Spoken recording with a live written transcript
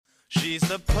She's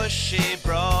the pushy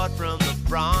broad from the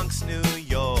Bronx, New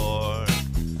York.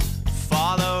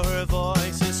 Follow her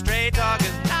voice, a straight talk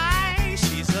is nice.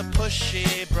 She's the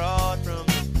pushy broad from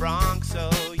the Bronx,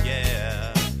 oh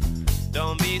yeah.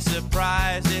 Don't be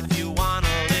surprised if you wanna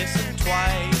listen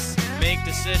twice. Make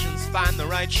decisions, find the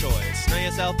right choice. Know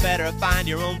yourself better, find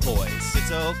your own voice.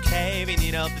 It's okay if you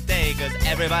need help today, cause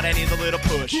everybody needs a little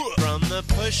push. From the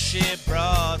pushy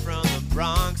broad from the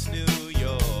Bronx, New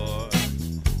York.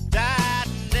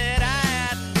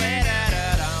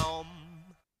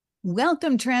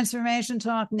 Welcome, Transformation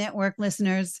Talk Network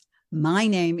listeners. My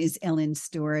name is Ellen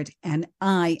Stewart, and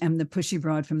I am the pushy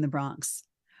broad from the Bronx.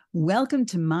 Welcome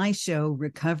to my show,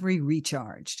 Recovery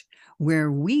Recharged,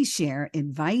 where we share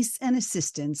advice and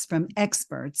assistance from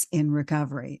experts in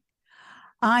recovery.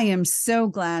 I am so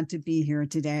glad to be here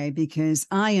today because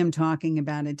I am talking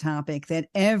about a topic that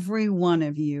every one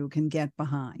of you can get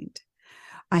behind.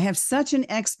 I have such an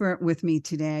expert with me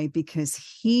today because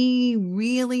he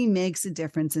really makes a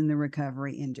difference in the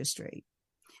recovery industry.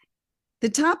 The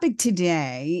topic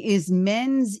today is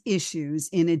men's issues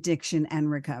in addiction and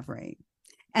recovery.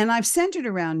 And I've centered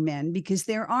around men because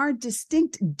there are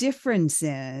distinct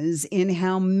differences in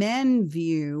how men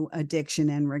view addiction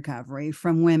and recovery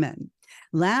from women.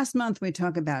 Last month, we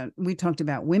talked about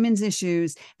women's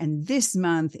issues, and this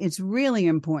month, it's really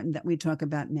important that we talk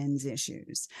about men's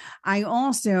issues. I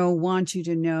also want you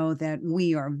to know that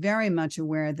we are very much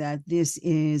aware that this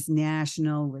is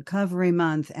National Recovery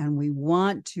Month, and we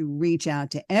want to reach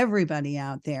out to everybody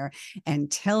out there and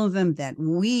tell them that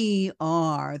we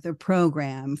are the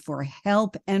program for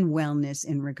help and wellness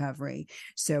in recovery.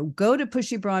 So go to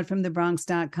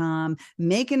pushybroadfromthebronx.com,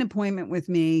 make an appointment with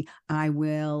me. I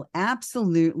will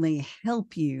absolutely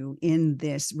help you in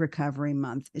this recovery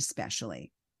month,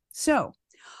 especially. So,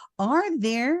 are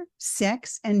there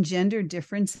sex and gender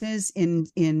differences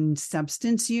in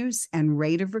substance use and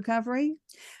rate of recovery?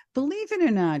 Believe it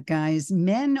or not, guys,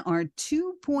 men are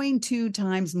 2.2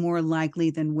 times more likely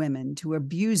than women to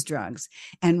abuse drugs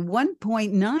and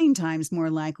 1.9 times more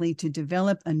likely to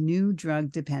develop a new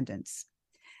drug dependence.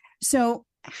 So,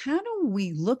 how do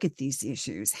we look at these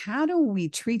issues? How do we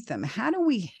treat them? How do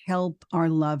we help our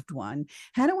loved one?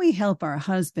 How do we help our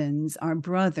husbands, our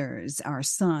brothers, our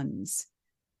sons?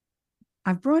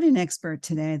 I've brought an expert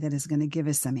today that is going to give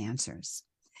us some answers.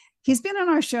 He's been on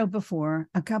our show before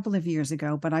a couple of years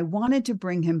ago, but I wanted to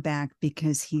bring him back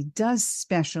because he does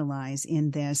specialize in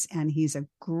this, and he's a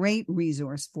great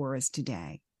resource for us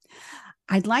today.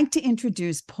 I'd like to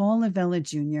introduce Paul Lavella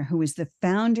Jr., who is the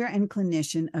founder and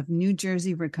clinician of New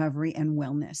Jersey Recovery and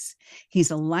Wellness.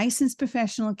 He's a licensed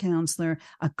professional counselor,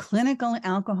 a clinical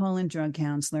alcohol and drug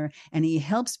counselor, and he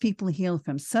helps people heal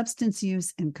from substance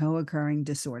use and co-occurring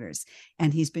disorders.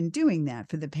 And he's been doing that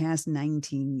for the past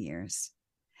 19 years.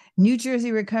 New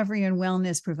Jersey Recovery and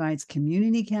Wellness provides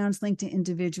community counseling to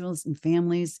individuals and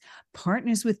families,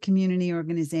 partners with community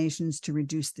organizations to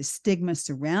reduce the stigma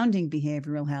surrounding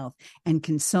behavioral health, and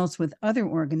consults with other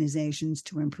organizations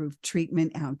to improve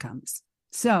treatment outcomes.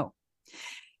 So,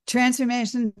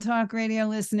 Transformation Talk Radio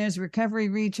listeners, Recovery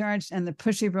Recharged and the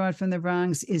Pushy Broad from the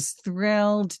Bronx is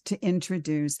thrilled to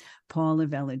introduce Paul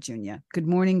Lavella Jr. Good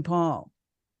morning, Paul.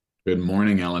 Good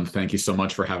morning, Ellen. Thank you so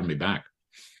much for having me back.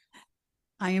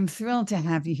 I am thrilled to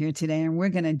have you here today, and we're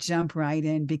going to jump right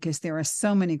in because there are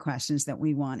so many questions that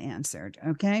we want answered,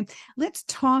 okay? Let's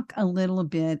talk a little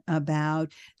bit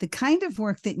about the kind of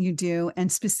work that you do,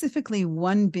 and specifically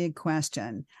one big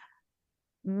question.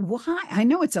 Why? I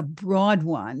know it's a broad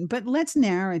one, but let's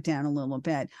narrow it down a little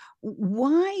bit.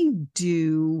 Why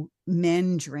do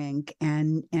men drink,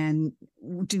 and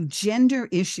do gender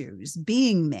issues,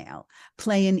 being male,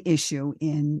 play an issue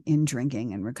in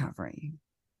drinking and recovery?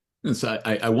 So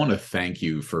I want to thank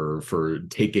you for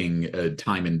taking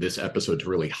time in this episode to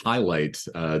really highlight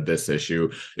this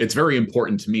issue. It's very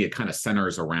important to me. It kind of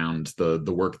centers around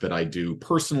the work that I do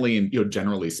personally and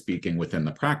generally speaking within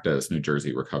the practice, New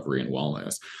Jersey Recovery and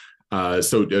Wellness.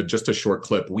 So just a short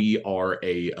clip. We are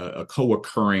a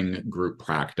co-occurring group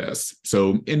practice.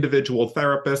 So individual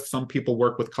therapists. Some people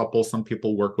work with couples. Some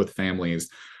people work with families.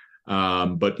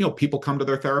 But people come to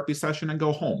their therapy session and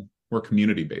go home. We're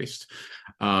community-based.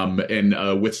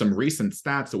 And with some recent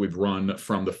stats that we've run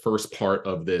from the first part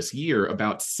of this year,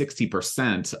 about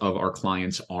 60% of our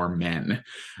clients are men.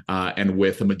 And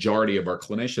with a majority of our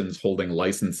clinicians holding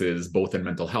licenses, both in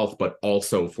mental health, but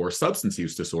also for substance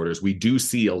use disorders, we do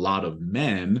see a lot of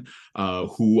men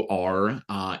who are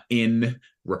in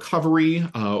recovery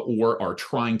or are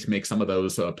trying to make some of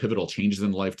those pivotal changes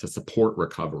in life to support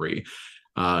recovery.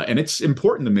 And it's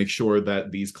important to make sure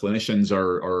that these clinicians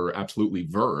are absolutely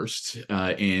versed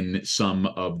in some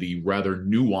of the rather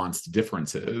nuanced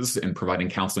differences in providing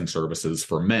counseling services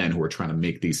for men who are trying to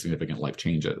make these significant life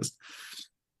changes.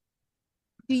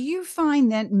 Do you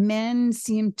find that men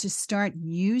seem to start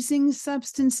using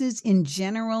substances in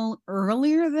general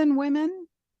earlier than women?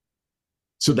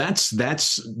 So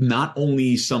that's not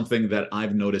only something that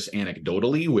I've noticed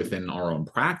anecdotally within our own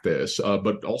practice,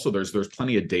 but also there's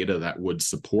plenty of data that would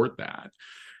support that.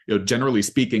 Generally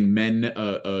speaking, men,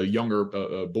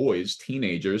 younger boys,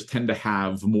 teenagers tend to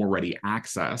have more ready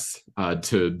access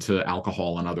to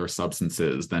alcohol and other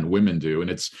substances than women do, and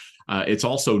it's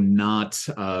also not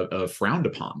frowned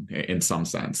upon in some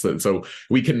sense. So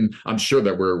we can, I'm sure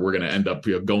that we're going to end up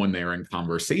going there in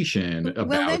conversation about.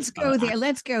 Well, let's go there.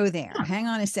 Let's go there. Hang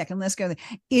on a second. Let's go there.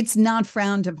 It's not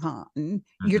frowned upon.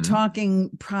 You're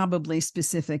talking probably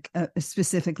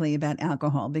specifically about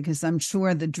alcohol, because I'm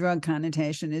sure the drug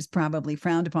connotation is probably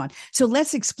frowned upon. So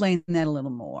let's explain that a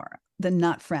little more, the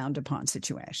not frowned upon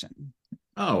situation.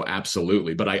 Oh,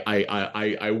 absolutely. But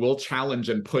I will challenge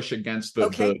and push against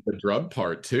the drug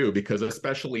part too, because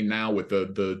especially now with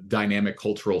the dynamic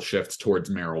cultural shifts towards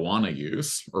marijuana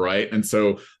use, right? And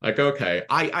so like, okay,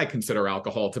 I consider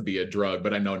alcohol to be a drug,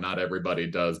 but I know not everybody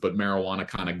does, but marijuana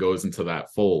kind of goes into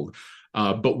that fold.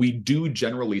 But we do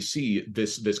generally see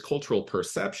this cultural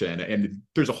perception, and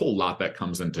there's a whole lot that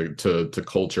comes into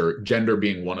culture, gender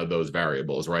being one of those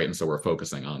variables, right? And so we're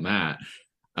focusing on that.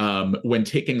 When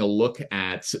taking a look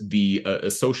at the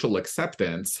social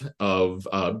acceptance of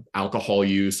alcohol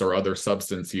use or other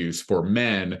substance use for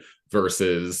men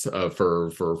versus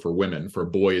for women, for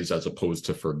boys as opposed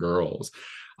to for girls.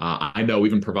 I know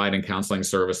even providing counseling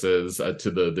services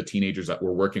to the teenagers that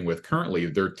we're working with currently,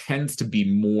 there tends to be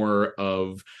more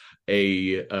of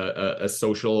a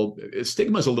social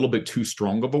stigma is a little bit too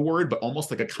strong of a word, but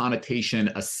almost like a connotation,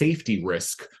 a safety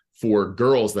risk for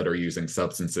girls that are using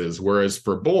substances, whereas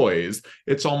for boys,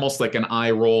 it's almost like an eye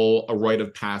roll, a rite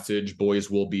of passage. Boys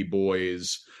will be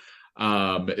boys.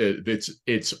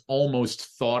 It's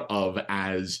almost thought of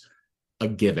as a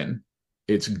given.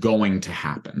 It's going to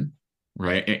happen,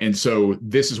 right? And so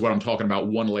this is what I'm talking about.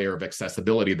 One layer of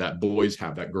accessibility that boys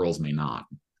have that girls may not.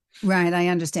 Right. I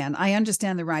understand. I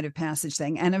understand the rite of passage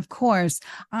thing. And of course,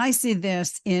 I see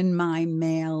this in my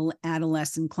male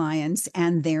adolescent clients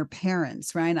and their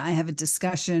parents, right? I have a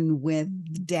discussion with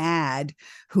dad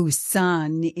whose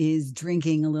son is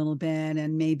drinking a little bit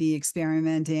and maybe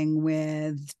experimenting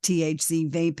with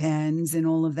THC vape pens and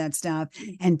all of that stuff.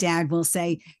 And dad will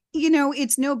say,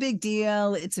 it's no big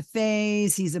deal. It's a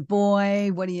phase. He's a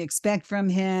boy. What do you expect from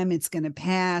him? It's going to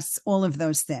pass. All of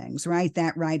those things, right?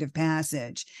 That rite of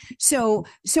passage. So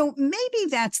maybe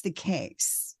that's the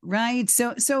case, right?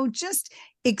 So just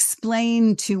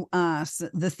explain to us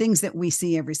the things that we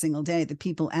see every single day, the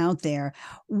people out there.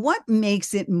 What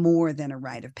makes it more than a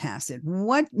rite of passage?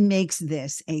 What makes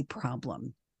this a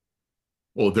problem?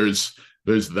 Well,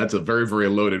 that's a very, very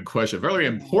loaded question, very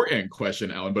important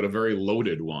question, Ellen, but a very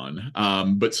loaded one.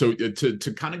 But so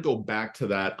to kind of go back to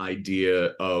that idea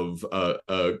of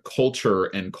culture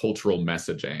and cultural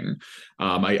messaging,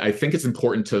 I think it's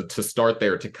important to start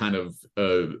there to kind of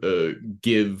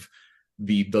give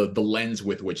the lens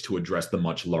with which to address the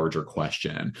much larger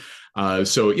question.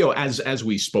 So as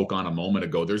we spoke on a moment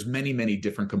ago, there's many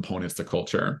different components to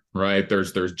culture, right?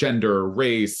 There's gender,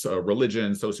 race,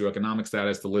 religion, socioeconomic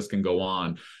status, the list can go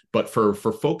on. But for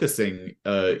focusing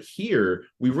here,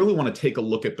 we really want to take a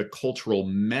look at the cultural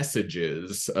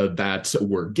messages that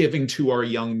we're giving to our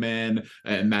young men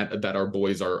and that our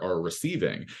boys are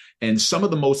receiving. And some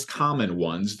of the most common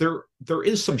ones, there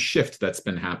is some shift that's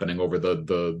been happening over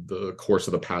the course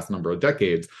of the past number of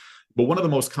decades. But one of the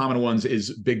most common ones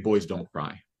is big boys don't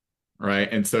cry. Right.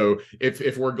 And so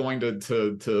if we're going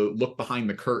to look behind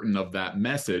the curtain of that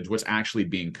message, what's actually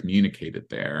being communicated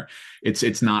there,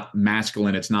 it's not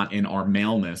masculine. It's not in our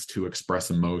maleness to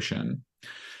express emotion.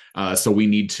 So we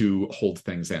need to hold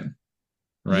things in.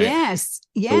 Right. Yes.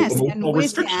 So, and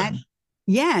with that,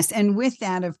 yes. And with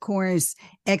that, of course,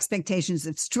 expectations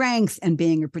of strength and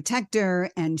being a protector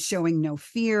and showing no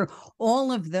fear,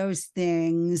 all of those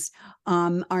things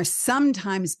are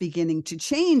sometimes beginning to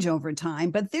change over time,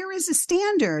 but there is a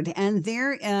standard and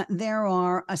there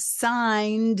are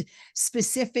assigned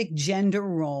specific gender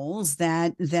roles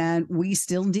that we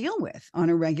still deal with on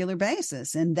a regular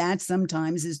basis. And that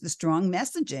sometimes is the strong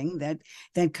messaging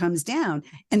that comes down.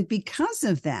 And because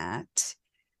of that,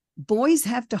 boys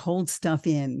have to hold stuff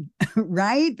in,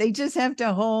 right? They just have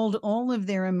to hold all of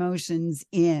their emotions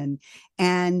in.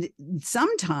 And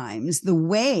sometimes the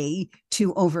way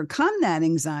to overcome that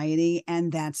anxiety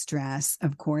and that stress,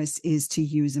 of course, is to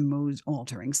use a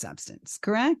mood-altering substance,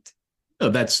 correct? No,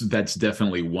 that's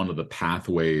definitely one of the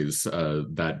pathways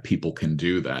that people can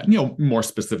do that. More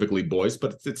specifically boys,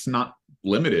 but it's not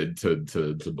limited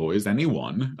to boys.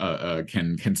 Anyone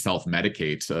can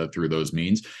self-medicate through those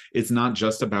means. It's not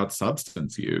just about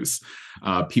substance use.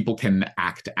 People can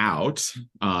act out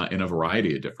in a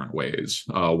variety of different ways,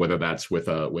 whether that's with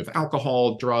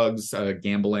alcohol, drugs,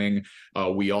 gambling.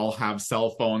 We all have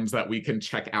cell phones that we can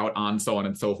check out on, so on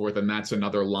and so forth. And that's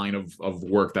another line of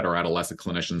work that our adolescent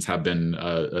clinicians have been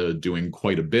doing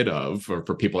quite a bit of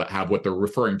for people that have what they're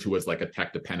referring to as like a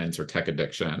tech dependence or tech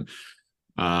addiction.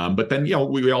 But then,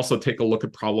 we also take a look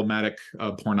at problematic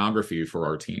pornography for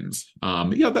our teens.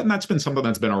 That's been something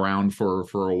that's been around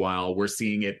for a while. We're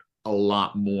seeing it a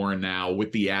lot more now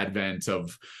with the advent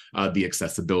of the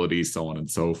accessibility, so on and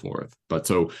so forth. But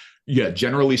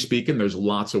generally speaking, there's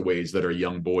lots of ways that our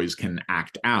young boys can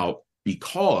act out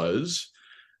because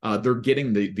they're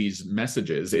getting these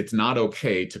messages. It's not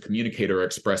okay to communicate or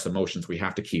express emotions. We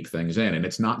have to keep things in. And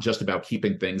it's not just about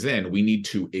keeping things in. We need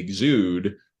to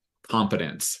exude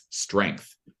confidence,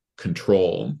 strength,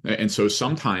 control. And so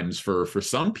sometimes for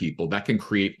some people, that can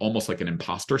create almost like an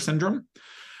imposter syndrome.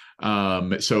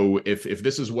 So if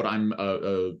this is what I'm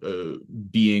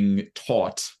being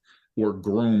taught or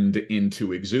groomed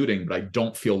into exuding, but I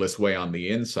don't feel this way on the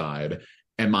inside,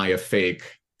 am I a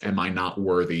fake? Am I not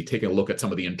worthy? Taking a look at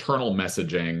some of the internal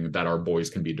messaging that our boys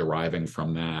can be deriving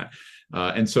from that.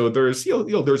 And so there's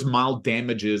there's mild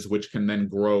damages which can then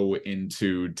grow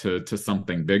into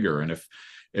something bigger. And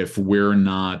if we're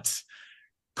not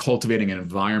cultivating an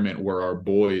environment where our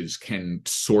boys can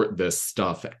sort this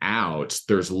stuff out,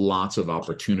 there's lots of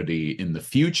opportunity in the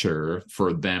future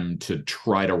for them to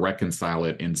try to reconcile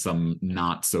it in some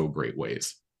not so great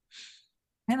ways.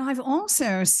 And I've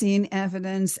also seen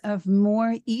evidence of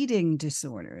more eating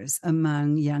disorders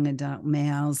among young adult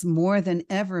males more than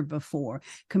ever before.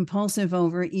 Compulsive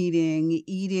overeating,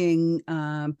 eating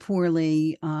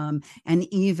poorly, and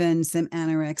even some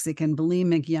anorexic and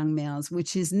bulimic young males,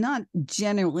 which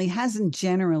hasn't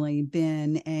generally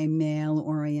been a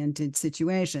male-oriented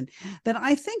situation. But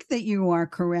I think that you are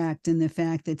correct in the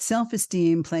fact that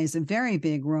self-esteem plays a very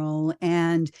big role,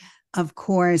 and of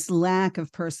course, lack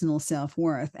of personal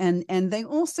self-worth. And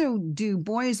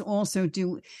boys also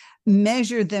do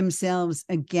measure themselves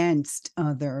against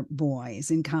other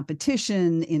boys in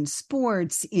competition, in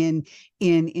sports, in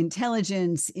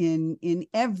intelligence, in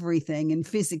everything, in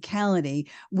physicality,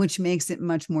 which makes it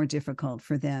much more difficult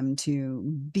for them to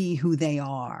be who they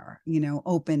are,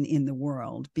 open in the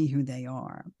world, be who they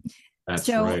are. That's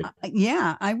right.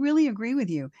 Yeah, I really agree with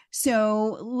you.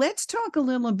 So let's talk a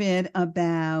little bit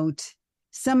about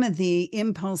some of the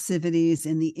impulsivities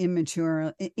and the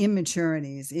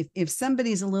immaturities. If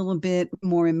somebody's a little bit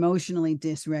more emotionally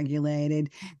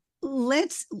dysregulated,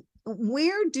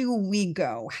 where do we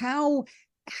go? How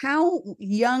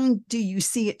young do you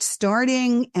see it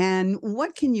starting? And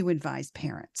what can you advise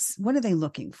parents? What are they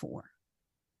looking for?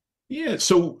 Yeah,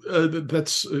 so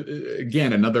that's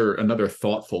again another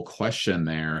thoughtful question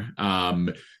there.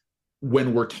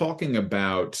 When we're talking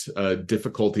about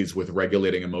difficulties with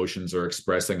regulating emotions or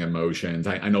expressing emotions,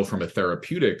 I know from a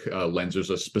therapeutic lens,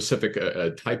 there's a specific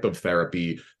type of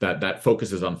therapy that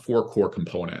focuses on 4 core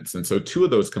components. And so 2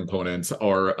 of those components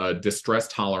are distress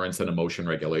tolerance and emotion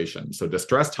regulation. So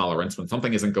distress tolerance, when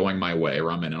something isn't going my way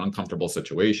or I'm in an uncomfortable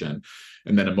situation,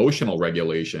 and then emotional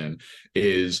regulation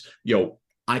is,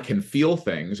 I can feel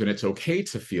things and it's okay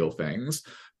to feel things,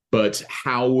 but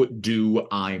how do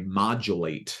I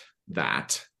modulate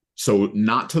that? So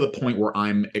not to the point where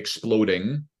I'm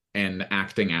exploding and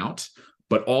acting out,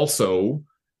 but also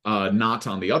not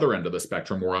on the other end of the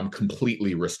spectrum where I'm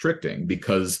completely restricting,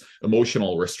 because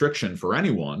emotional restriction for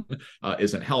anyone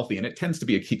isn't healthy. And it tends to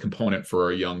be a key component for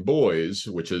our young boys,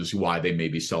 which is why they may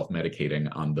be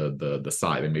self-medicating on the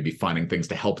side. They may be finding things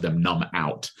to help them numb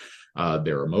out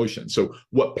their emotions. So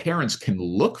what parents can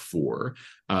look for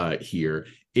here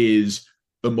is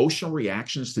emotional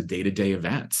reactions to day-to-day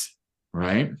events,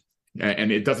 right?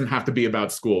 And it doesn't have to be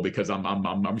about school, because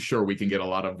I'm sure we can get a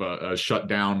lot of shut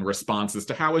down responses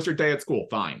to how was your day at school?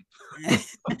 Fine.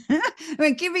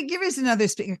 Give us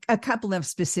a couple of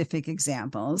specific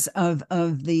examples of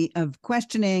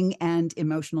questioning and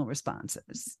emotional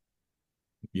responses.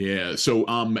 Yeah. So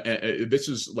this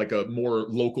is like a more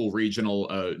local regional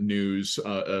news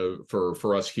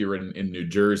for us here in New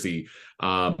Jersey.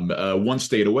 One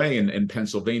state away in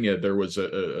Pennsylvania, there was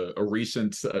a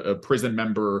recent prison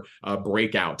member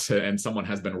breakout, and someone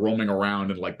has been roaming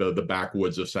around in like the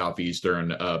backwoods of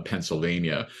southeastern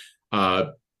Pennsylvania.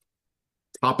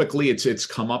 Topically, it's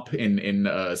come up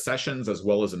in sessions as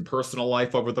well as in personal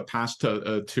life over the past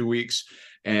 2 weeks.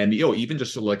 And even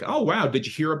just like, oh wow, did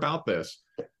you hear about this?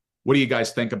 What do you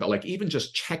guys think about, like, even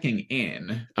just checking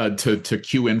in to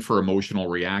cue in for emotional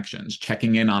reactions,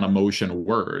 checking in on emotion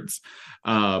words?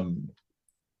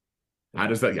 How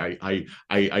does that?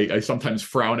 I sometimes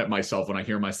frown at myself when I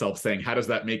hear myself saying, "How does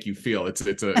that make you feel?" It's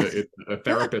a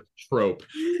therapist trope,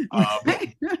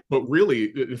 but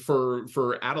really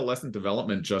for adolescent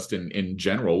development, just in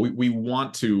general, we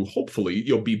want to hopefully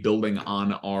be building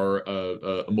on our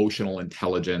emotional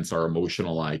intelligence, our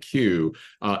emotional IQ,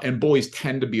 and boys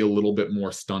tend to be a little bit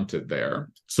more stunted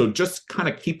there. So just kind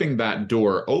of keeping that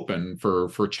door open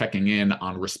for checking in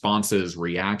on responses,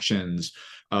 reactions.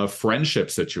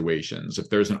 Friendship situations. If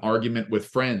there's an argument with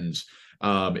friends,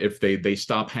 if they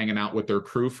stop hanging out with their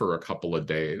crew for a couple of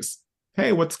days,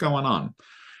 hey, what's going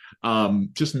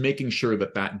on? Just making sure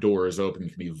that door is open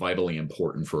can be vitally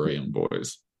important for young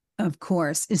boys. Of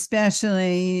course,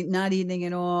 especially not eating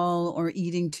at all or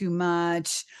eating too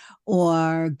much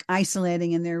or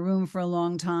isolating in their room for a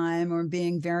long time or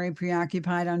being very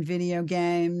preoccupied on video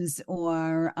games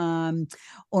or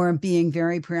being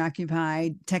very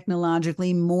preoccupied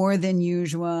technologically more than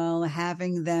usual,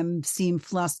 having them seem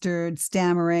flustered,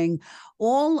 stammering,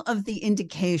 all of the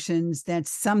indications that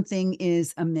something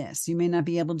is amiss. You may not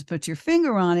be able to put your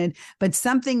finger on it, but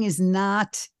something is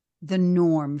not the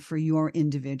norm for your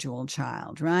individual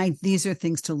child, right? These are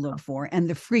things to look for, and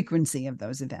the frequency of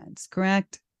those events,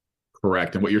 correct?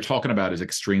 Correct. And what you're talking about is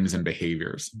extremes in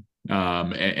behaviors.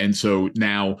 And so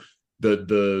now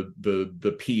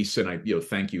the piece, and I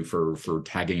thank you for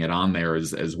tagging it on there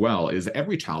as well, is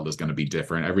every child is going to be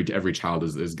different. Every child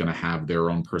is going to have their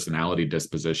own personality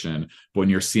disposition. When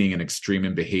you're seeing an extreme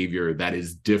in behavior that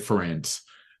is different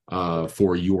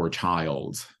for your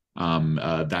child,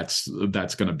 that's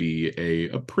going to be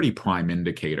a pretty prime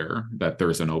indicator that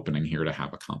there's an opening here to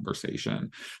have a conversation,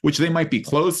 which they might be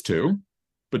closed to,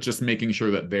 but just making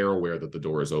sure that they're aware that the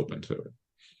door is open to it.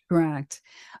 Correct.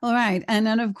 All right. And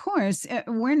then, of course,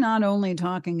 we're not only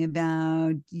talking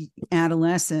about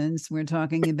adolescents, we're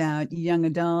talking about young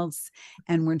adults,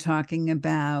 and we're talking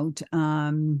about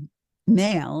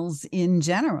males in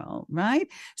general, right?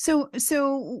 So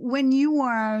when you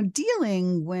are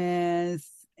dealing with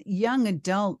young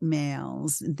adult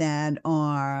males that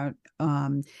are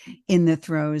in the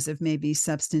throes of maybe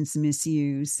substance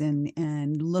misuse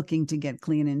and looking to get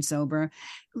clean and sober,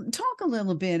 talk a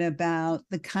little bit about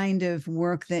the kind of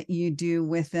work that you do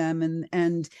with them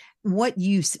and what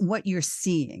you're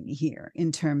seeing here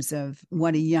in terms of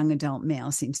what a young adult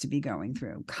male seems to be going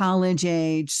through, college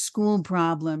age, school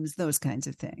problems, those kinds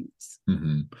of things.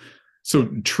 Mm-hmm. So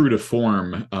true to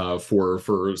form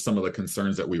for some of the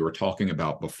concerns that we were talking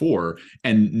about before,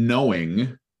 and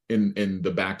knowing in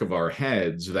the back of our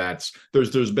heads that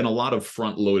there's been a lot of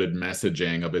front-loaded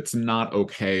messaging of it's not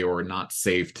okay or not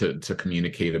safe to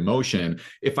communicate emotion.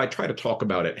 If I try to talk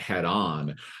about it head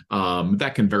on,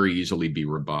 that can very easily be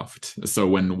rebuffed. So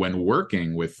when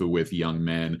working with young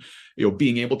men,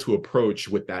 being able to approach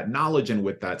with that knowledge and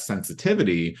with that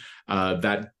sensitivity,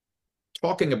 that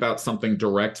talking about something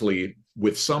directly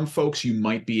with some folks, you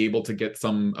might be able to get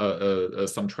some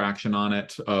traction on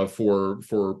it.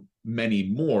 For many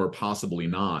more, possibly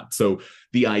not. So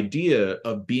the idea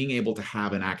of being able to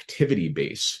have an activity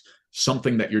base,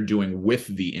 something that you're doing with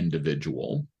the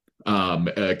individual,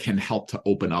 can help to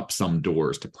open up some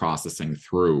doors to processing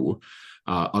through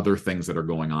other things that are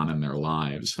going on in their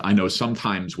lives. I know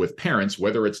sometimes with parents,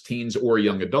 whether it's teens or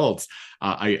young adults,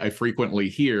 I frequently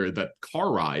hear that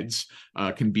car rides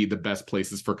can be the best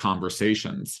places for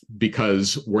conversations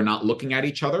because we're not looking at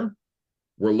each other,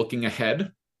 we're looking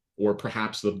ahead, or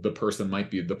perhaps the person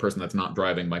that's not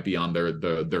driving might be on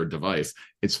their device.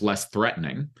 It's less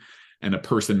threatening. And a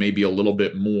person may be a little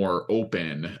bit more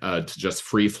open to just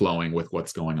free flowing with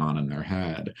what's going on in their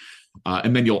head.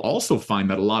 And then you'll also find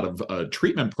that a lot of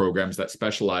treatment programs that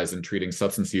specialize in treating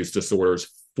substance use disorders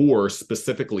for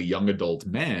specifically young adult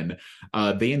men,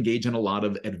 they engage in a lot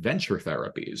of adventure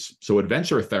therapies. So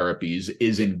adventure therapies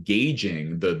is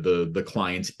engaging the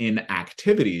clients in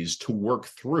activities to work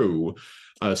through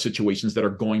situations that are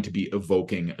going to be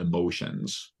evoking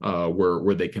emotions,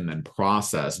 where they can then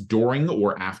process during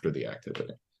or after the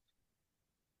activity.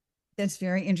 That's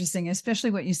very interesting,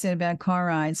 especially what you said about car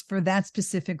rides for that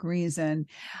specific reason.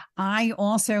 I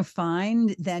also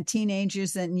find that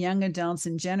teenagers and young adults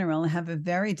in general have a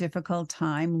very difficult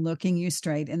time looking you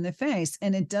straight in the face.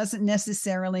 And it doesn't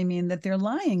necessarily mean that they're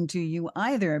lying to you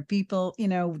either. People,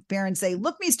 parents say,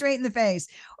 look me straight in the face,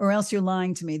 or else you're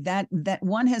lying to me. That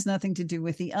one has nothing to do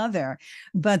with the other.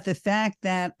 But the fact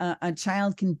that a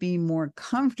child can be more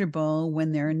comfortable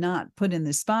when they're not put in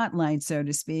the spotlight, so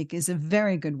to speak, is a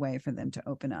very good way for them to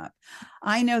open up.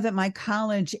 I know that my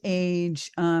college age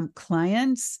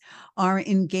clients are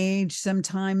engaged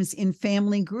sometimes in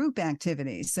family group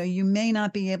activities. So you may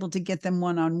not be able to get them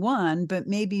one-on-one, but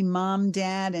maybe mom,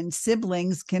 dad, and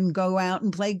siblings can go out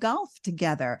and play golf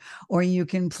together, or you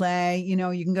can play, you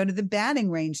can go to the batting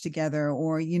range together,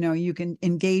 or, you can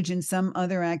engage in some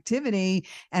other activity,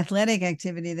 athletic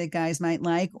activity that guys might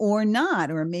like or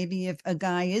not. Or maybe if a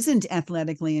guy isn't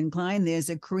athletically inclined, there's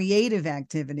a creative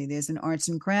activity. There's an arts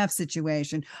and crafts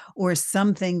situation or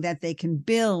something that they can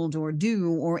build or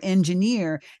do or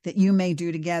engineer that you may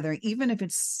do together, even if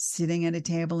it's sitting at a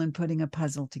table and putting a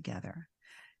puzzle together.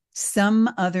 Some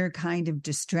other kind of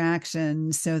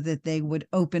distraction so that they would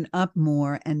open up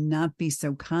more and not be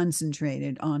so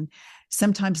concentrated on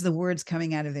sometimes the words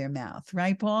coming out of their mouth.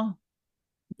 Right, Paul?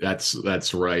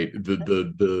 That's right.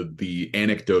 The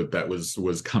anecdote that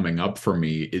was coming up for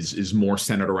me is more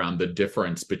centered around the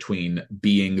difference between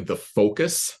being the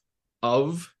focus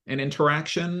of an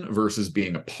interaction versus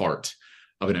being a part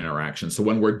of an interaction. So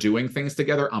when we're doing things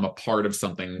together, I'm a part of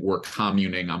something, we're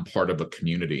communing, I'm part of a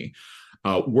community.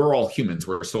 We're all humans,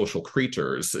 we're social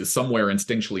creatures. Somewhere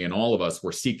instinctually in all of us,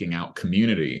 we're seeking out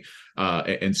community.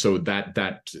 And so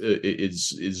that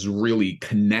is really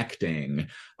connecting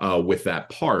with that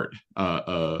part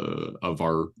of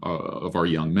our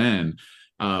young men.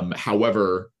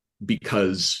 However,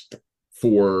 because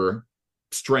for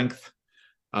strength,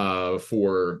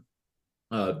 for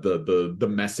the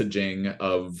messaging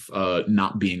of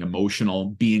not being emotional,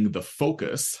 being the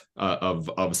focus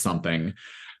of something.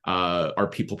 Are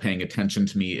people paying attention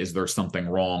to me? Is there something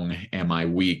wrong? Am I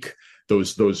weak?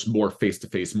 Those more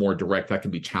face-to-face, more direct, that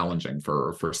can be challenging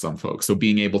for some folks. So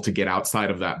being able to get outside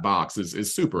of that box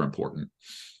is super important.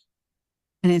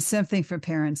 And it's something for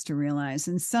parents to realize.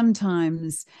 And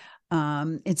sometimes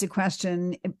it's a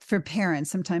question for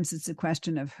parents. Sometimes it's a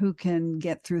question of who can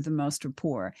get through the most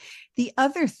rapport. The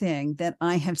other thing that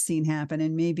I have seen happen,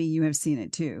 and maybe you have seen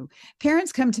it too,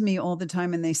 parents come to me all the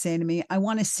time and they say to me, I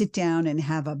want to sit down and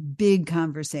have a big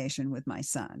conversation with my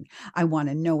son. I want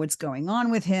to know what's going on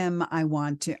with him. I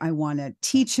want to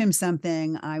teach him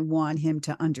something. I want him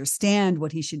to understand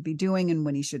what he should be doing and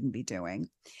what he shouldn't be doing.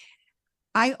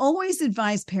 I always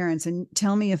advise parents, and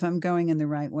tell me if I'm going in the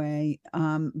right way,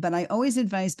 but I always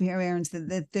advise parents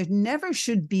that there never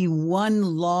should be one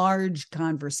large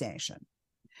conversation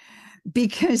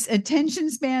because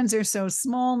attention spans are so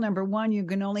small. Number one, you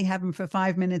can only have them for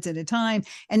 5 minutes at a time.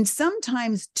 And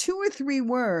sometimes 2 or 3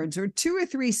 words or 2 or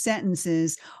 3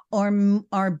 sentences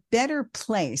are better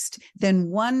placed than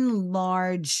one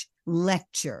large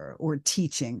lecture or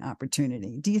teaching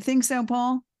opportunity. Do you think so,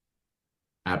 Paul?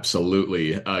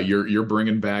 Absolutely. You're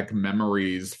bringing back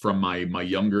memories from my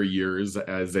younger years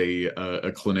as a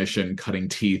clinician cutting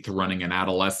teeth, running an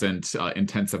adolescent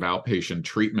intensive outpatient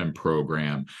treatment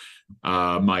program.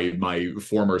 My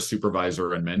former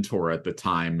supervisor and mentor at the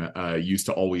time used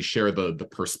to always share the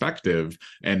perspective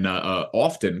and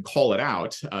often call it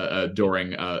out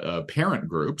during parent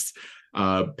groups.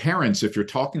 Parents, if you're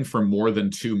talking for more than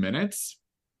 2 minutes,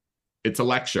 it's a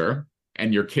lecture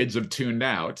and your kids have tuned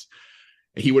out.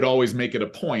 He would always make it a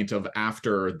point of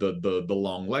after the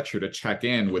long lecture to check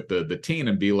in with the teen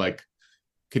and be like,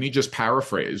 can you just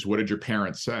paraphrase? What did your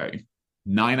parents say?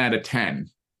 9 out of 10,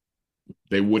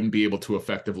 they wouldn't be able to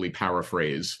effectively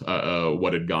paraphrase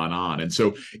what had gone on. And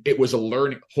so it was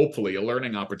hopefully a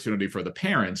learning opportunity for the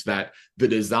parents that the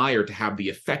desire to have the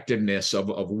effectiveness of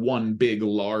one big,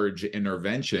 large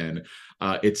intervention,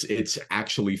 it's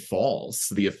actually false.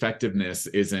 The effectiveness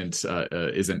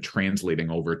isn't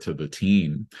translating over to the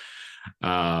teen.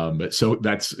 So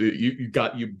that's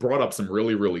you brought up some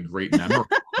really, really great memories.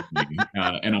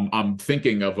 And I'm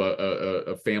thinking of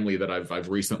a family that I've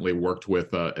recently worked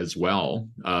with as well.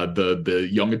 The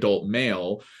young adult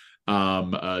male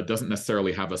doesn't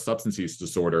necessarily have a substance use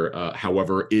disorder,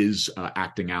 however, is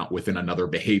acting out within another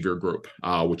behavior group,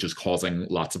 which is causing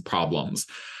lots of problems.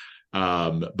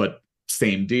 But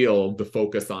same deal, the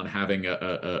focus on having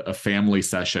a family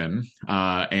session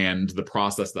and the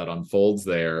process that unfolds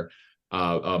there.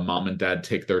 Mom and dad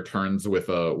take their turns with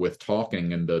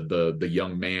talking, and the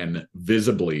young man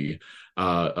visibly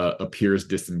appears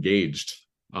disengaged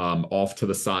off to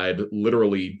the side,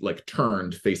 literally like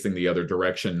turned facing the other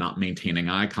direction, not maintaining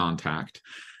eye contact.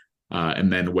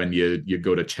 And then when you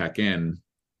go to check in,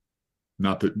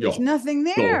 there's nothing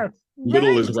there.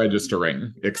 Little is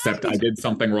registering, except I did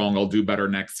something wrong. I'll do better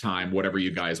next time, whatever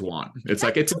you guys want. It's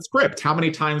like, it's a script. How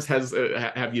many times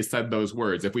have you said those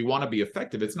words? If we want to be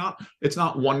effective, it's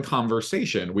not one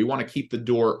conversation. We want to keep the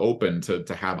door open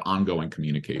to have ongoing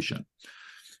communication.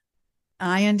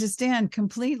 I understand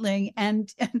completely.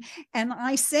 And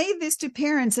I say this to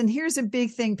parents, and here's a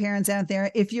big thing, parents out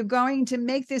there. If you're going to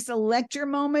make this a lecture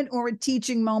moment or a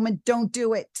teaching moment, don't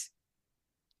do it.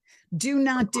 Do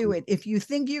not do it. If you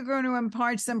think you're going to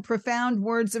impart some profound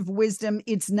words of wisdom,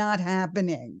 it's not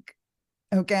happening.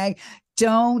 Okay?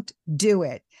 Don't do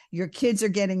it. Your kids are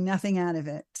getting nothing out of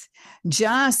it.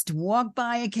 Just walk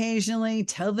by occasionally,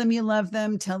 tell them you love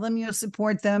them, tell them you'll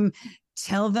support them,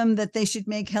 tell them that they should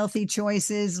make healthy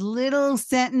choices, little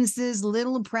sentences,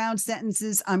 little proud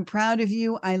sentences. I'm proud of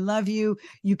you. I love you.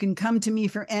 You can come to me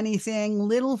for anything,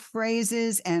 little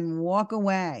phrases, and walk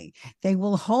away. They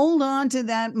will hold on to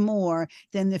that more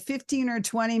than the 15 or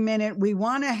 20 minute. We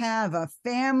want to have a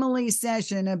family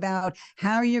session about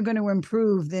how you're going to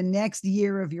improve the next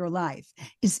year of your life,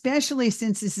 especially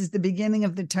since this is the beginning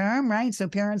of the term, right? So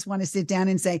parents want to sit down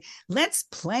and say, let's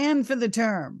plan for the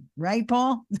term, right,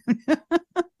 Paul?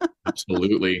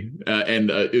 Absolutely.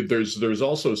 There's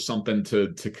also something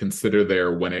to consider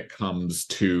there when it comes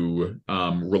to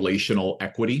relational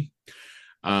equity.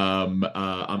 I'm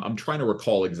trying to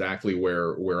recall exactly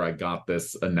where I got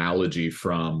this analogy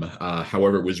from.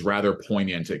 However, it was rather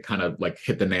poignant. It kind of like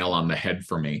hit the nail on the head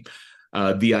for me.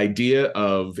 The idea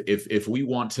of if we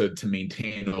want to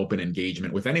maintain open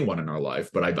engagement with anyone in our life,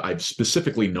 but I've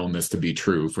specifically known this to be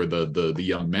true for the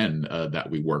young men that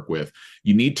we work with,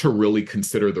 you need to really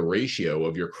consider the ratio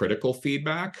of your critical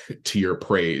feedback to your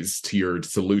praise, to your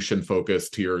solution focus,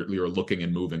 to your looking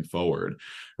and moving forward,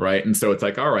 right? And so it's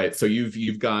like, all right, so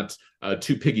you've got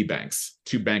two piggy banks,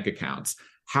 two bank accounts.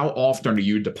 How often are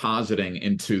you depositing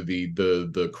into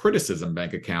the criticism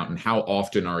bank account, and how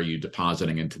often are you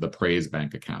depositing into the praise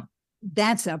bank account?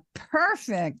 That's a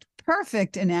perfect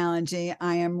analogy.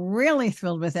 I am really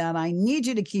thrilled with that. I need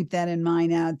you to keep that in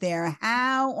mind out there.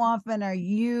 How often are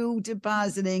you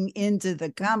depositing into the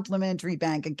complimentary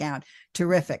bank account?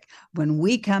 Terrific. When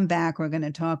we come back, we're going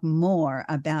to talk more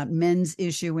about men's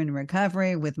issue in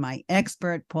recovery with my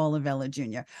expert, Paul Avella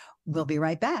Jr. We'll be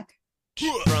right back.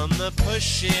 From the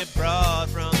pushy broad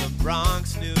from the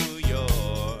Bronx, New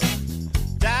York.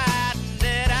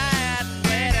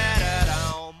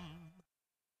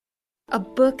 A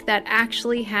book that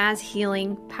actually has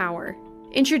healing power.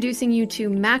 Introducing you to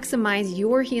Maximize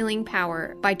Your Healing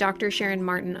Power by Dr. Sharon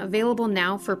Martin, available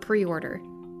now for pre-order.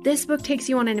 This book takes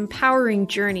you on an empowering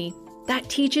journey that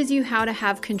teaches you how to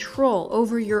have control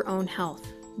over your own health,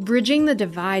 bridging the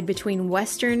divide between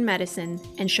Western medicine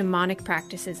and shamanic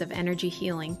practices of energy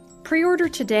healing. Pre-order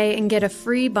today and get a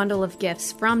free bundle of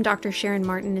gifts from Dr. Sharon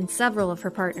Martin and several of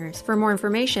her partners. For more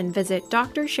information, visit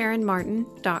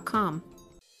drsharonmartin.com.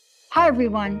 Hi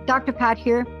everyone, Dr. Pat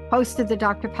here, host of the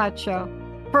Dr. Pat Show.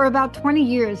 For about 20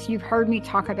 years, you've heard me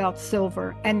talk about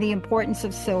silver and the importance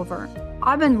of silver.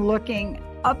 I've been looking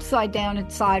upside down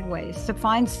and sideways to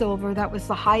find silver that was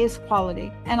the highest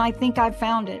quality, and I think I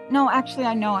found it. No, actually,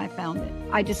 I know I found it.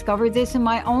 I discovered this in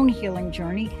my own healing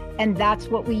journey, and that's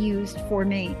what we used for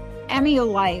me. Amio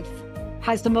Life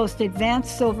has the most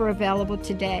advanced silver available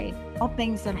today. All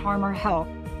things that harm our health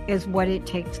is what it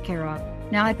takes care of.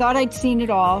 Now, I thought I'd seen it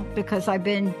all because I've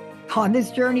been on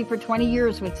this journey for 20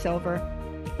 years with silver,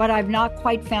 but I've not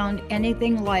quite found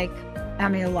anything like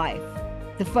Amio Life.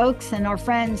 The folks and our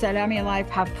friends at Amio Life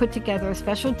have put together a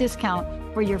special discount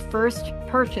for your first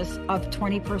purchase of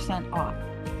 20% off.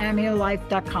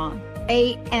 AmioLife.com.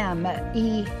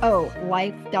 AMEO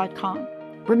Life.com.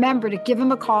 Remember to give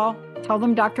them a call. Tell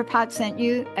them Dr. Pat sent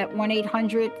you at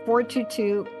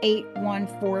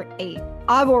 1-800-422-8148.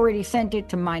 I've already sent it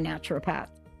to my naturopath.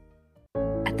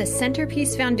 At the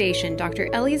Centerpiece Foundation,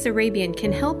 Dr. Ellie Zarabian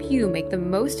can help you make the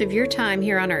most of your time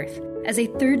here on Earth. As a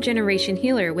third-generation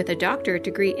healer with a doctorate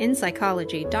degree in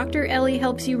psychology, Dr. Ellie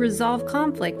helps you resolve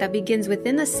conflict that begins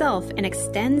within the self and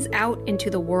extends out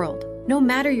into the world. No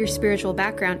matter your spiritual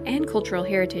background and cultural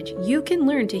heritage, you can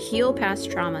learn to heal past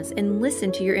traumas and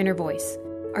listen to your inner voice.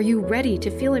 Are you ready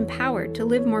to feel empowered to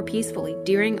live more peacefully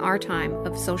during our time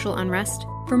of social unrest?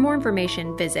 For more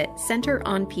information, visit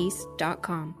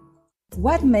centeronpeace.com.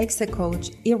 What makes a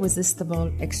coach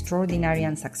irresistible, extraordinary,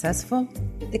 and successful?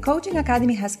 The Coaching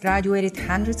Academy has graduated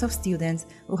hundreds of students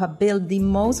who have built the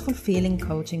most fulfilling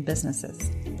coaching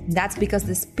businesses. That's because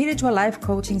the Spiritual Life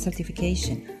Coaching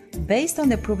certification based on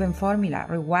the proven formula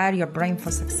Rewire Your Brain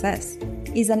for Success,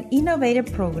 is an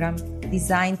innovative program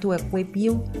designed to equip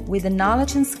you with the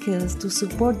knowledge and skills to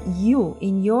support you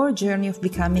in your journey of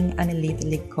becoming an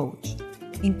elite coach.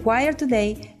 Inquire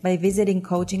today by visiting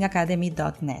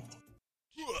coachingacademy.net.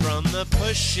 From the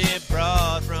pushy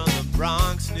broad from the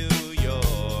Bronx, New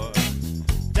York.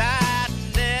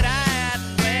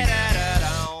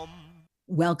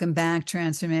 Welcome back,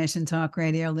 Transformation Talk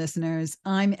Radio listeners.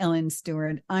 I'm Ellen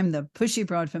Stewart. I'm the pushy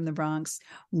broad from the Bronx.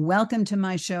 Welcome to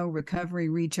my show, Recovery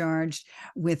Recharged,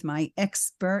 with my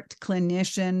expert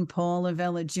clinician, Paul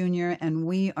Lavella Jr., and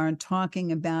we are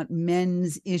talking about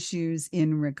men's issues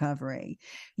in recovery.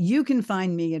 You can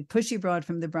find me at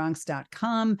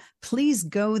pushybroadfromthebronx.com. Please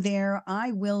go there.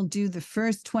 I will do the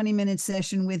first 20-minute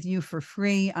session with you for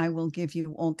free. I will give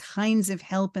you all kinds of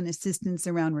help and assistance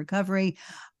around recovery.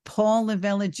 Paul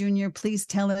Lavella Jr., please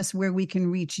tell us where we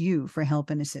can reach you for help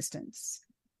and assistance.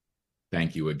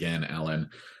 Thank you again,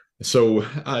 Ellen. So,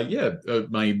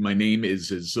 my name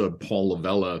is Paul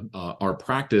Lavella. Our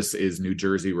practice is New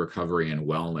Jersey Recovery and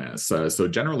Wellness. So,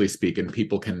 generally speaking,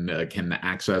 people can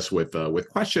access with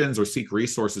questions or seek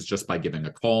resources just by giving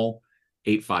a call,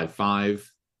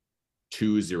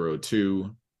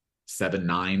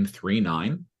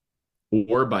 855-202-7939,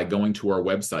 or by going to our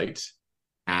website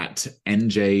at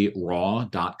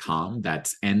njraw.com.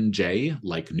 That's NJ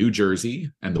like New Jersey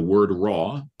and the word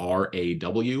raw,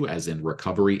 RAW, as in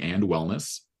recovery and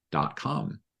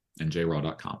wellness.com,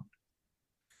 njraw.com.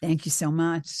 Thank you so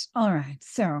much. All right.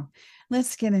 So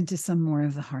let's get into some more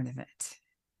of the heart of it.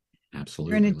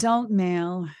 Absolutely. You're an adult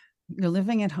male. You're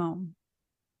living at home.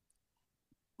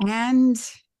 And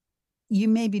you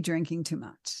may be drinking too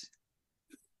much.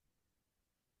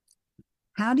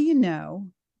 How do you know?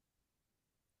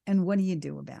 And what do you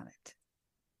do about it?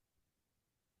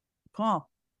 Paul,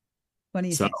 what do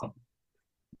you think?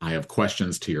 I have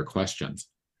questions to your questions.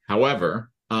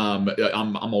 However, I'm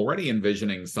already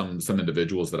envisioning some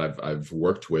individuals that I've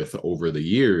worked with over the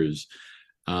years.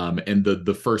 And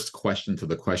the first question to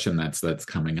the question that's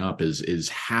coming up is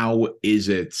how is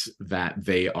it that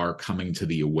they are coming to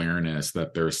the awareness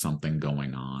that there's something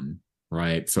going on?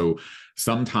 Right. So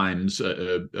sometimes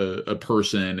a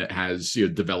person has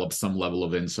developed some level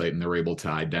of insight and they're able to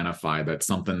identify that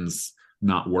something's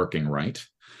not working right.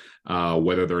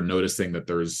 Whether they're noticing that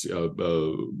there's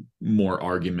more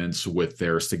arguments with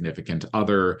their significant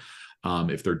other,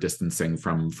 if they're distancing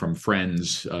from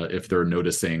friends, if they're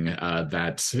noticing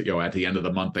that at the end of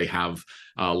the month they have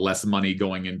less money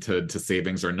going into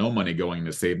savings or no money going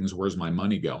into savings. Where's my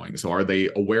money going? So are they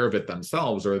aware of it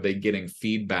themselves, or are they getting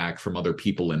feedback from other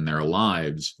people in their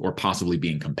lives, or possibly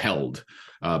being compelled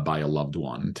by a loved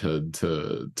one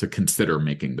to consider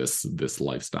making this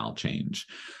lifestyle change?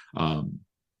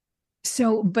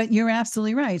 So, but you're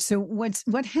absolutely right. So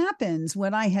what happens,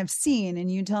 what I have seen,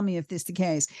 and you tell me if this is the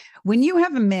case, when you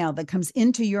have a male that comes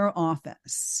into your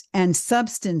office and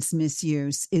substance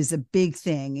misuse is a big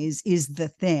thing, is the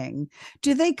thing,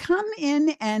 do they come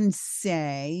in and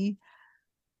say,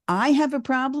 I have a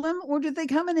problem? Or do they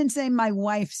come in and say, my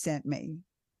wife sent me?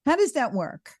 How does that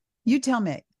work? You tell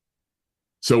me.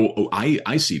 So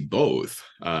I see both,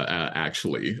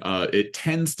 actually. It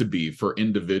tends to be for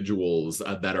individuals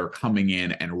that are coming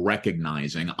in and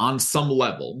recognizing on some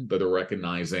level that are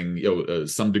recognizing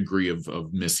some degree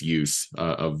of misuse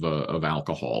of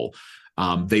alcohol.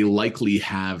 They likely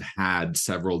have had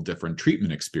several different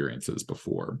treatment experiences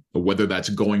before, whether that's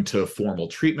going to formal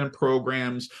treatment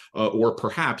programs or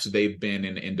perhaps they've been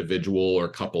in individual or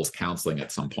couples counseling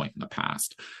at some point in the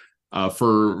past.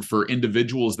 For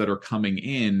individuals that are coming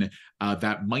in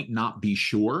that might not be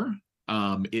sure,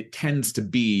 it tends to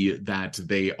be that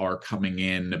they are coming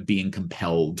in being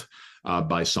compelled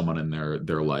by someone in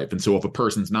their life. And so if a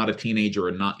person's not a teenager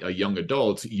or not a young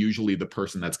adult, usually the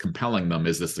person that's compelling them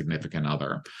is the significant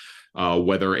other.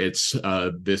 Whether it's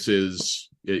this is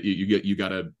you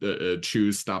got to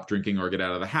choose stop drinking or get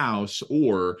out of the house,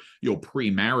 or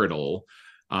premarital.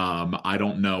 I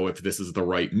don't know if this is the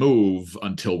right move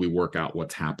until we work out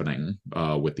what's happening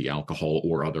with the alcohol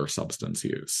or other substance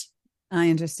use. I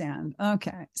understand.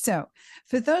 Okay. So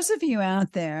for those of you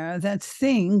out there that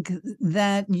think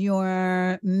that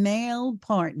your male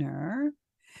partner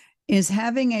is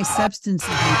having a substance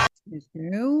abuse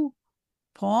issue,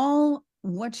 Paul,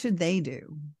 what should they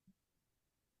do?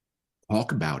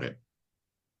 Talk about it.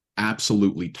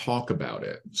 Absolutely talk about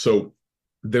it. So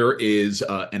there is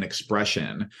an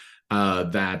expression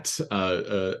that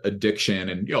addiction,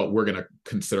 and we're going to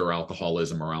consider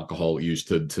alcoholism or alcohol use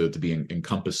to be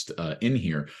encompassed in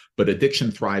here, but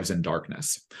addiction thrives in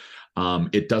darkness.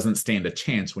 It doesn't stand a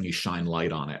chance when you shine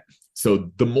light on it.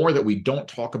 So the more that we don't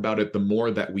talk about it, the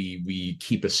more that we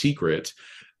keep a secret,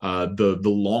 the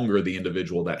longer the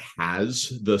individual that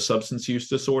has the substance use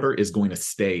disorder is going to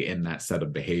stay in that set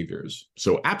of behaviors.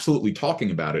 So absolutely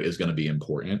talking about it is going to be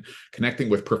important. Connecting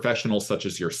with professionals such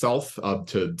as yourself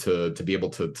to be able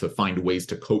to find ways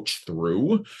to coach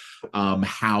through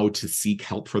how to seek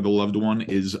help for the loved one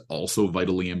is also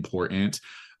vitally important.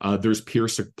 There's peer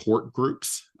support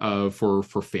groups for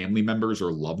family members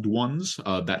or loved ones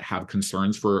that have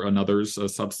concerns for another's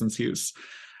substance use.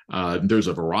 There's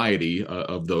a variety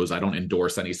of those. I don't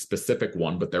endorse any specific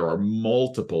one, but there are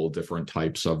multiple different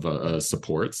types of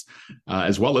supports,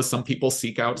 as well as some people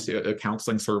seek out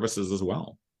counseling services as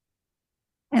well.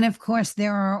 And of course,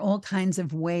 there are all kinds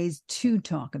of ways to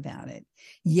talk about it.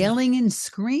 Yelling and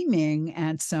screaming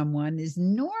at someone is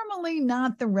normally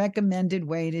not the recommended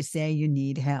way to say you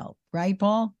need help, right,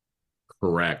 Paul?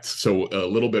 Correct. So a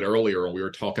little bit earlier, we were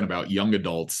talking about young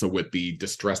adults. So with the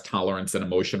distress tolerance and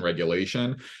emotion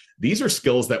regulation, these are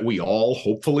skills that we all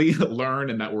hopefully learn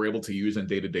and that we're able to use in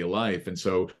day-to-day life. And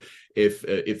so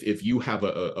if you have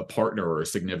a partner or a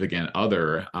significant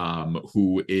other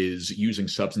who is using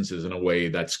substances in a way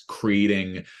that's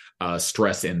creating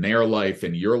stress in their life,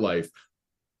 in your life,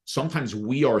 sometimes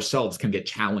we ourselves can get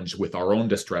challenged with our own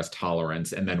distress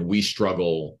tolerance, and then we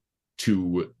struggle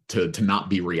to not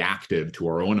be reactive to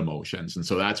our own emotions. And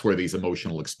so that's where these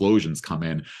emotional explosions come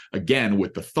in, again,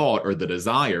 with the thought or the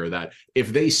desire that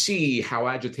if they see how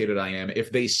agitated I am,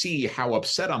 if they see how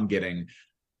upset I'm getting,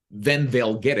 then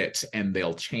they'll get it and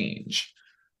they'll change.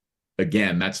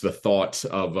 Again, that's the thought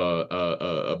of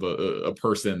a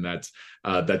person that's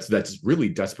really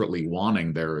desperately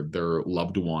wanting their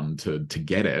loved one to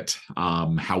get it.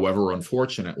 However,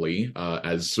 unfortunately,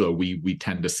 as we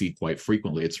tend to see quite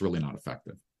frequently, it's really not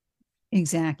effective.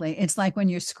 Exactly. It's like when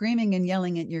you're screaming and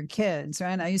yelling at your kids,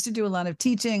 right? I used to do a lot of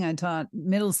teaching. I taught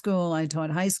middle school, I taught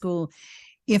high school.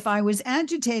 If I was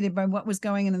agitated by what was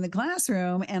going on in the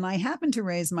classroom and I happened to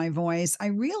raise my voice, I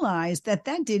realized that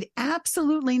did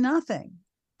absolutely nothing.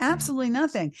 Absolutely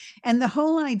nothing. And the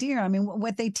whole idea, I mean,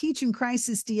 what they teach in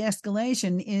crisis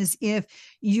de-escalation is if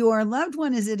your loved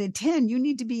one is at a 10, you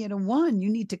need to be at a 1. You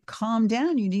need to calm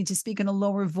down. You need to speak in a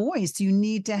lower voice. You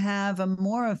need to have a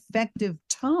more effective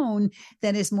tone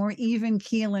that is more even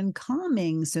keel and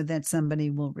calming so that somebody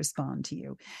will respond to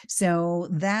you. So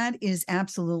that is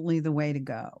absolutely the way to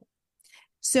go.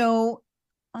 So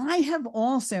I have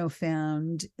also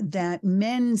found that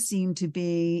men seem to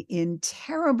be in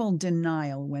terrible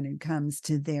denial when it comes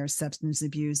to their substance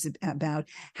abuse, about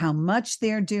how much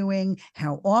they're doing,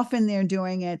 how often they're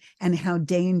doing it, and how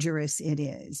dangerous it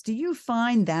is. Do you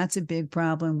find that's a big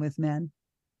problem with men?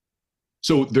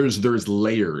 So there's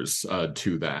layers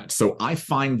to that. So I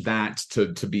find that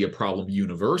to be a problem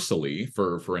universally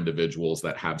for individuals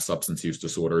that have substance use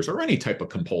disorders or any type of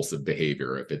compulsive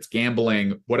behavior, if it's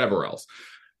gambling, whatever else.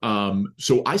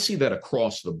 So I see that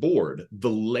across the board.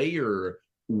 The layer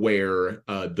where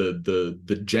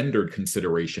the gendered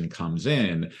consideration comes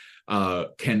in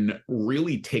can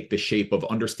really take the shape of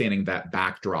understanding that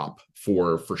backdrop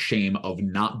for shame of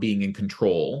not being in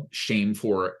control, shame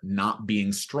for not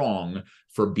being strong,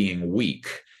 for being weak.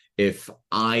 If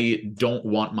I don't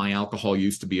want my alcohol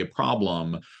use to be a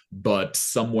problem, but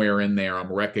somewhere in there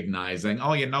I'm recognizing,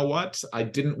 oh, you know what? I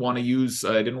didn't want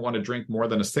to drink more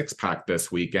than a 6-pack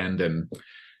this weekend. And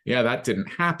yeah, that didn't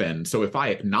happen. So if I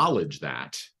acknowledge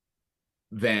that,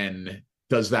 then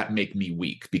does that make me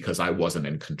weak because I wasn't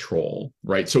in control,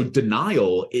 right? So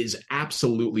denial is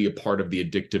absolutely a part of the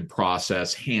addictive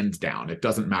process, hands down. It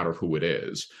doesn't matter who it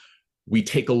is. We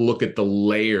take a look at the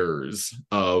layers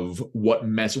of what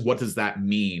does that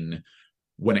mean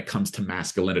when it comes to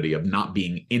masculinity, of not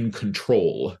being in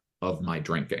control of my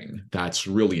drinking. That's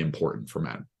really important for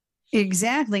men.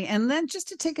 Exactly. And then just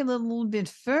to take it a little bit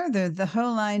further, the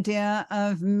whole idea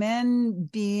of men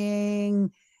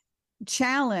being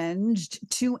challenged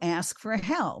to ask for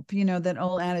help. You know, that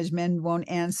old adage, men won't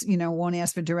ask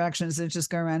for directions, they just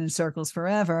go around in circles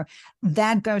forever.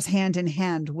 That goes hand in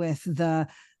hand with the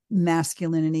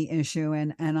masculinity issue,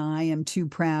 and I am too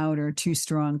proud or too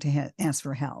strong to ask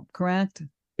for help, correct?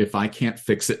 If I can't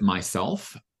fix it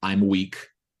myself, I'm weak,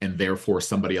 and therefore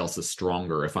somebody else is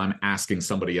stronger. If I'm asking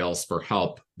somebody else for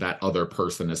help, that other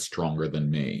person is stronger than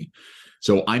me.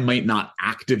 So I might not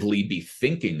actively be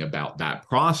thinking about that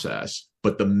process,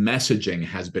 but the messaging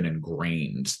has been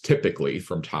ingrained typically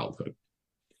from childhood.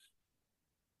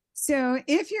 So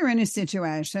if you're in a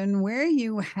situation where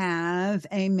you have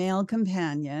a male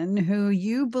companion who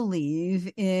you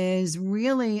believe is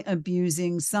really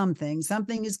abusing something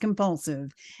is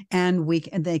compulsive, and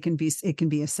it can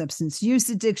be a substance use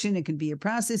addiction, it can be a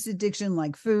process addiction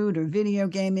like food or video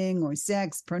gaming or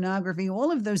sex, pornography,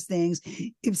 all of those things.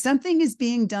 If something is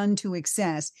being done to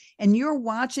excess and you're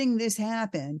watching this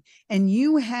happen and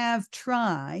you have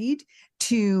tried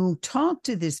to talk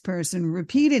to this person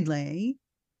repeatedly,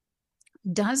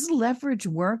 does leverage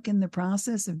work in the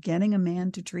process of getting a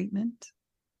man to treatment?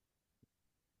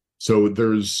 So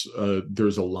there's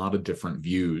a lot of different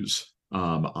views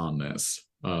on this.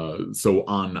 So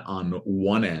on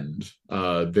one end,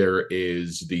 there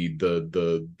is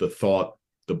the thought,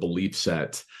 the belief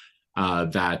set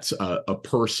that a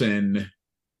person,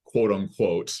 quote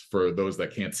unquote, for those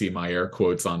that can't see my air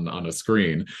quotes on a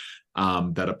screen,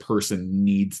 that a person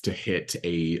needs to hit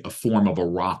a form of a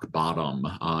rock bottom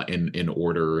in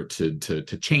order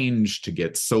to change, to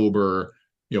get sober,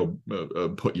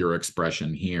 put your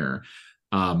expression here.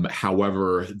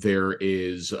 However, there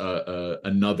is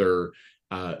another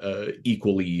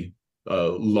equally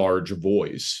large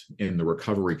voice in the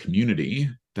recovery community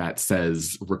that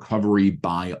says recovery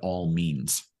by all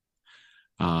means.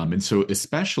 And so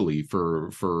especially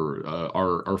for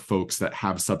our folks that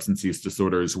have substance use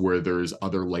disorders where there's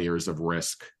other layers of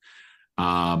risk,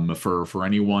 for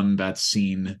anyone that's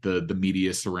seen the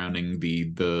media surrounding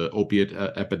the opiate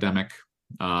epidemic,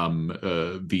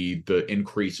 the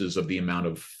increases of the amount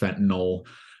of fentanyl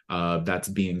that's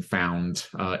being found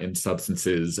in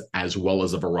substances, as well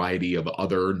as a variety of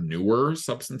other newer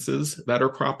substances that are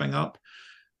cropping up.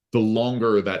 The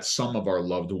longer that some of our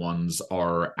loved ones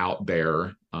are out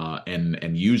there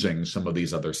and using some of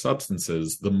these other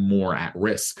substances, the more at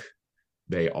risk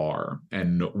they are.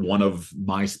 And one of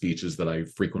my speeches that I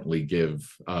frequently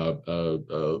give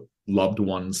loved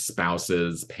ones,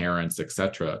 spouses, parents,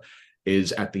 etc.,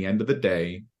 is at the end of the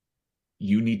day,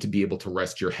 you need to be able to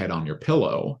rest your head on your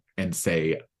pillow and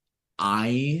say,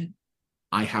 I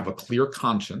have a clear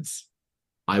conscience.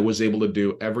 I was able to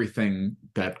do everything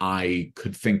that I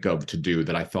could think of to do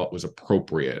that I thought was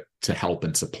appropriate to help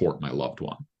and support my loved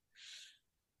one.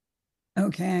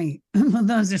 Okay. Well,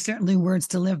 those are certainly words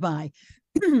to live by.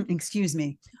 Excuse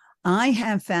me. I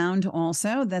have found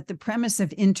also that the premise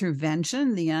of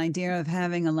intervention, the idea of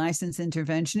having a licensed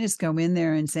interventionist go in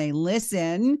there and say,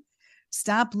 listen,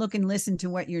 stop, look, and listen to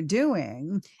what you're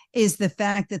doing, is the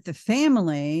fact that the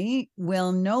family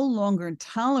will no longer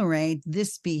tolerate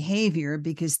this behavior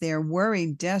because they're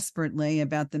worried desperately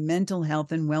about the mental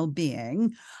health and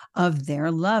well-being of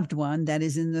their loved one that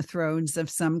is in the throes of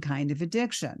some kind of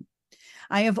addiction.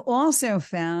 I have also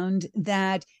found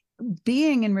that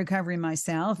being in recovery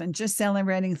myself and just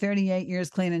celebrating 38 years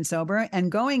clean and sober and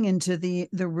going into the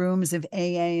rooms of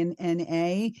AA and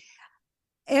NA,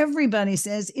 everybody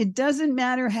says it doesn't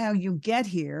matter how you get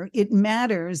here. It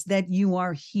matters that you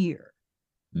are here,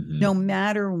 no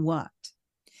matter what.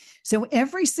 So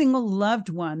every single loved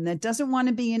one that doesn't want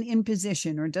to be in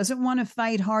imposition or doesn't want to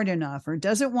fight hard enough or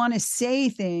doesn't want to say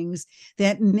things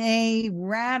that may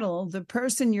rattle the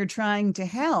person you're trying to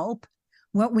help,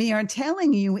 what we are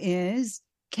telling you is,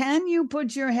 can you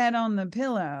put your head on the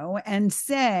pillow and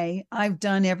say, I've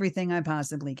done everything I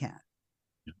possibly can?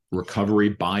 Recovery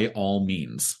by all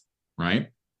means, right?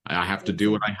 I have to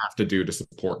do what I have to do to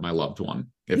support my loved one.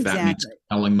 If that means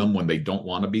telling them when they don't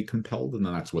want to be compelled, then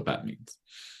that's what that means.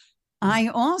 I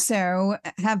also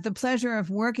have the pleasure of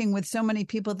working with so many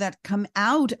people that come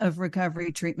out of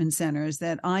recovery treatment centers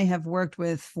that I have worked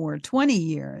with for 20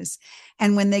 years.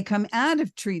 And when they come out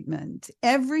of treatment,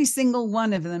 every single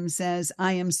one of them says,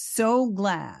 I am so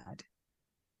glad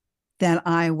that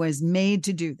I was made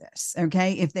to do this.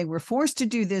 Okay. If they were forced to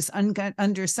do this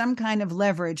under some kind of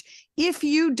leverage, if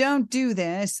you don't do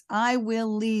this, I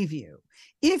will leave you.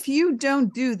 If you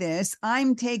don't do this,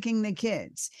 I'm taking the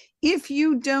kids. If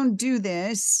you don't do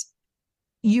this,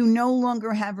 you no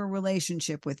longer have a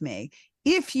relationship with me.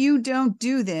 If you don't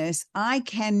do this, I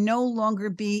can no longer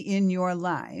be in your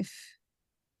life.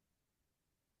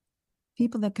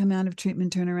 People that come out of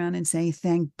treatment turn around and say,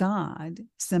 thank God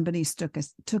somebody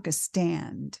took a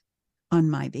stand on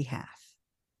my behalf.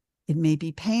 It may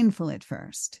be painful at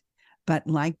first, but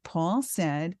like Paul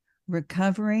said,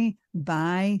 recovery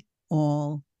by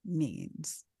all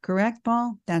means. Correct,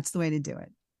 Paul? That's the way to do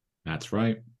it. That's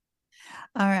right.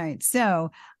 All right. So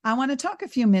I want to talk a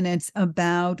few minutes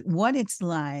about what it's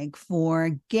like for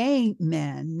gay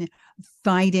men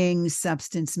fighting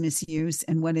substance misuse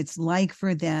and what it's like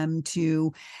for them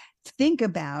to think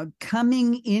about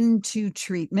coming into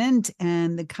treatment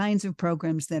and the kinds of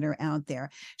programs that are out there.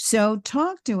 So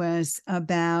talk to us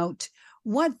about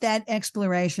what that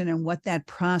exploration and what that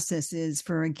process is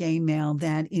for a gay male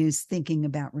that is thinking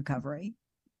about recovery.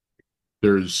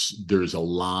 There's a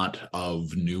lot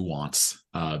of nuance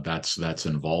that's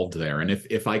involved there, and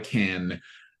if I can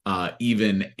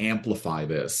even amplify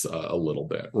this a little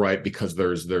bit, right? Because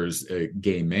there's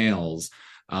gay males.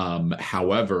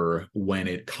 However, when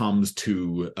it comes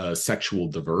to sexual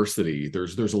diversity,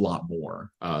 there's a lot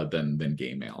more than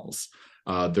gay males.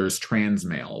 There's trans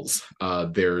males.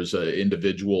 There's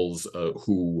individuals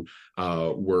who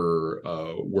were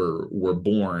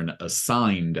born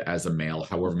assigned as a male,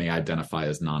 however, may identify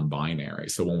as non-binary.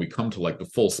 So when we come to like the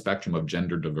full spectrum of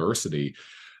gender diversity,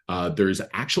 there's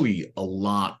actually a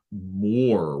lot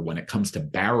more when it comes to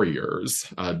barriers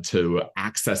to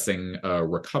accessing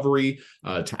recovery,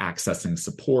 to accessing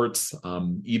supports,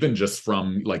 even just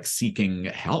from like seeking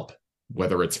help,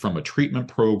 whether it's from a treatment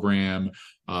program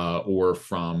or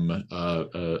from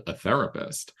a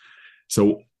therapist.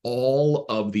 So all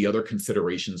of the other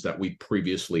considerations that we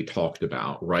previously talked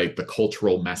about, right? The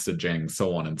cultural messaging,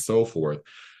 so on and so forth.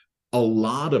 A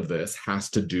lot of this has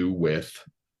to do with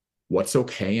what's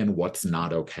okay and what's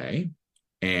not okay.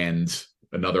 And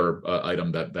another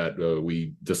item that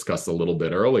we discussed a little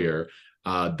bit earlier,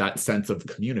 that sense of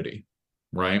community,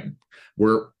 right?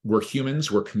 We're humans,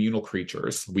 we're communal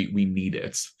creatures. We need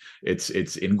it.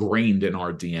 It's ingrained in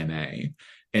our DNA.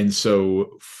 And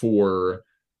so for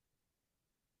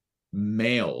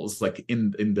males, like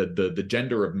in the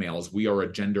gender of males, we are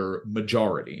a gender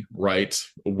majority, right?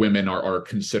 Women are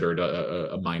considered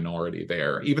a minority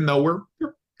there, even though we're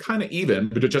kind of even,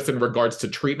 but just in regards to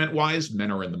treatment wise,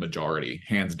 men are in the majority,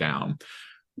 hands down.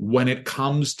 When it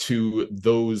comes to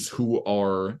those who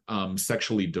are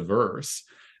sexually diverse,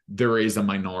 there is a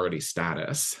minority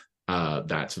status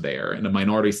that's there, and a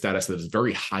minority status that is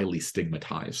very highly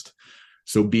stigmatized.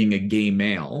 So being a gay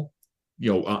male,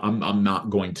 you know, I'm not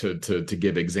going to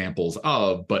give examples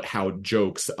of, but how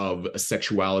jokes of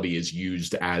sexuality is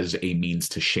used as a means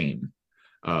to shame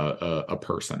a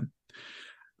person.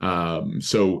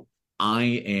 So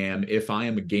if I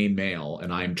am a gay male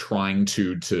and I'm trying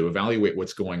to evaluate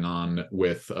what's going on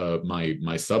with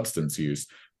my substance use,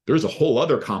 there's a whole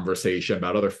other conversation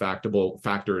about other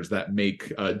factors that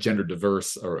make gender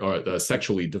diverse or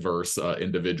sexually diverse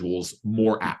individuals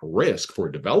more at risk for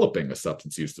developing a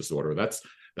substance use disorder.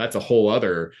 That's a whole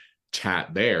other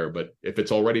chat there. But if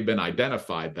it's already been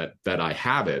identified that I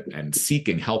have it and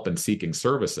seeking help and seeking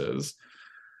services,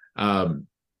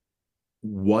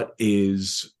 what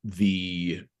is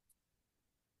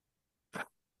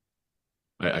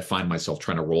I find myself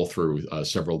trying to roll through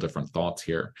several different thoughts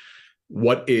here.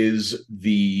 What is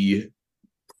the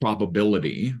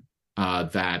probability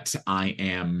that I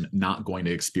am not going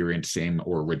to experience shame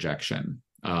or rejection?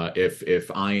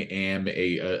 If I am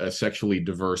a sexually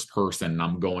diverse person,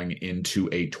 I'm going into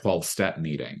a 12-step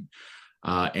meeting.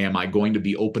 Am I going to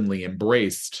be openly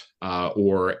embraced,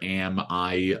 or am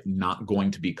I not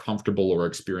going to be comfortable or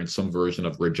experience some version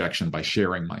of rejection by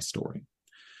sharing my story?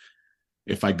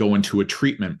 If I go into a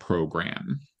treatment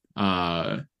program,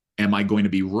 am I going to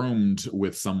be roomed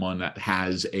with someone that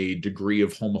has a degree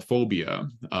of homophobia,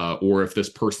 or if this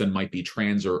person might be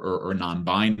trans or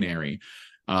non-binary?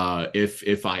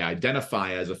 If I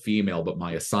identify as a female, but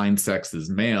my assigned sex is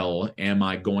male, am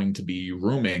I going to be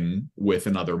rooming with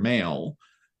another male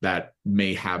that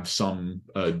may have some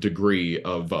degree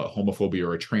of homophobia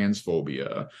or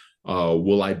transphobia?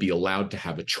 Will I be allowed to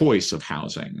have a choice of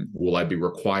housing? Will I be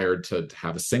required to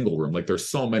have a single room? Like, there's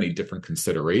so many different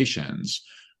considerations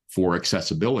for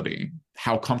accessibility.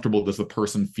 How comfortable does the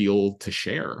person feel to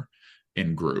share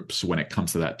in groups when it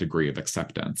comes to that degree of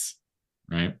acceptance?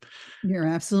 Right. You're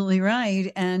absolutely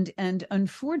right. And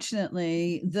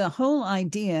unfortunately, the whole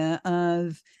idea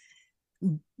of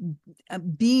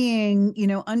being,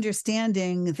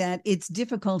 understanding that it's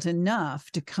difficult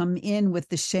enough to come in with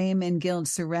the shame and guilt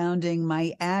surrounding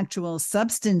my actual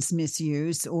substance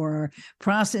misuse or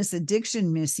process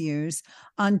addiction misuse,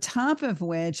 on top of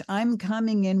which I'm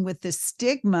coming in with the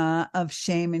stigma of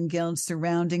shame and guilt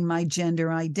surrounding my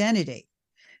gender identity.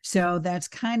 So that's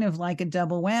kind of like a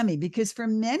double whammy, because for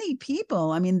many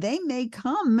people, they may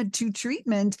come to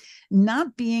treatment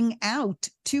not being out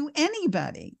to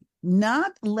anybody,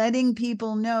 not letting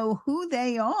people know who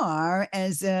they are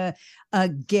as a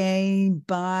gay,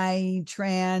 bi,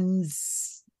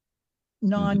 trans,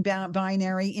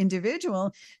 non-binary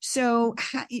individual. So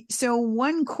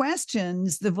one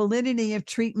questions the validity of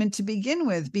treatment to begin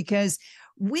with, because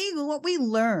what we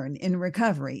learn in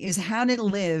recovery is how to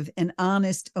live an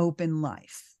honest, open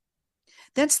life.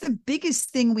 That's the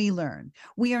biggest thing we learn.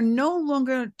 We are no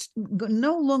longer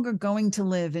going to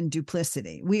live in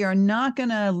duplicity. We are not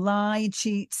going to lie,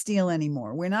 cheat, steal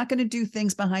anymore. We're not going to do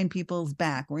things behind people's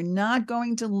back. We're not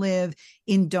going to live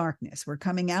in darkness. We're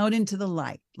coming out into the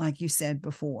light, like you said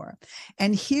before.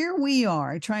 And here we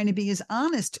are trying to be as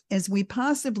honest as we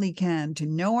possibly can to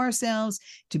know ourselves,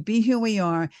 to be who we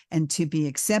are, and to be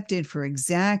accepted for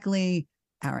exactly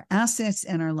our assets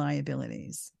and our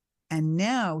liabilities. And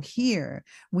now here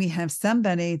we have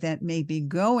somebody that may be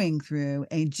going through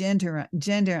a gender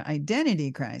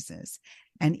identity crisis.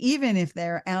 And even if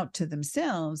they're out to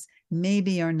themselves,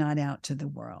 maybe are not out to the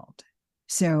world.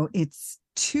 So it's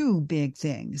two big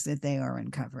things that they are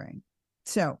uncovering.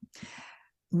 So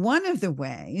one of the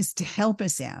ways to help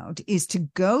us out is to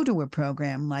go to a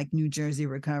program like New Jersey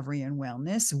Recovery and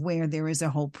Wellness, where there is a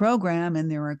whole program and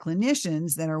there are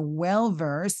clinicians that are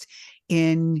well-versed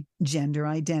in gender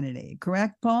identity.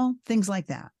 Correct, Paul? Things like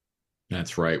that.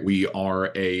 That's right. We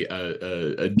are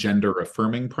a gender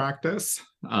affirming practice,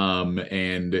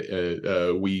 and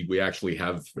we actually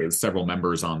have several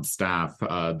members on staff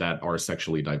that are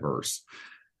sexually diverse.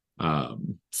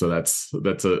 So that's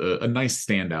a nice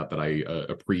standout that I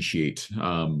appreciate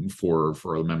for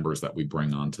the members that we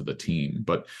bring onto the team.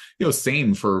 But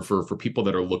same for people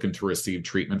that are looking to receive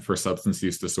treatment for substance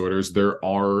use disorders. There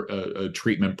are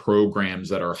treatment programs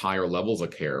that are higher levels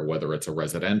of care, whether it's a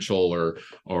residential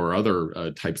or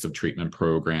other types of treatment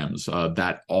programs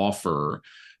that offer.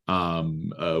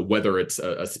 Whether it's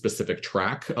a specific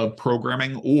track of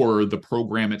programming or the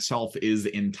program itself is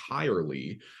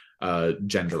entirely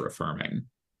gender affirming.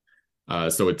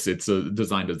 So it's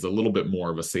designed as a little bit more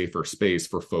of a safer space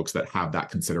for folks that have that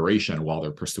consideration while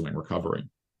they're pursuing recovery.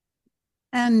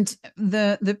 And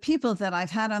the people that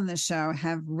I've had on the show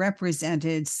have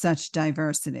represented such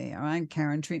diversity. All right,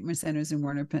 Karen Treatment Centers in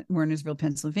Wernersville,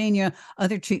 Pennsylvania.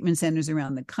 Other treatment centers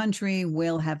around the country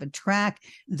will have a track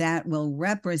that will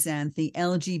represent the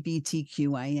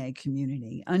LGBTQIA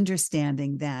community,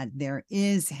 understanding that there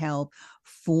is help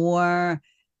for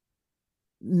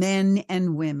men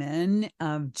and women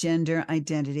of gender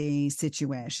identity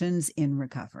situations in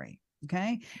recovery.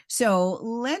 Okay, so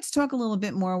let's talk a little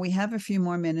bit more. We have a few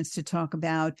more minutes to talk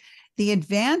about the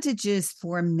advantages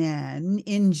for men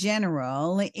in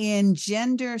general in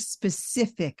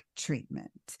gender-specific treatment.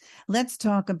 Let's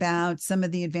talk about some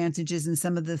of the advantages and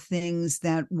some of the things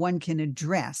that one can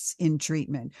address in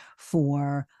treatment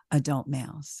for adult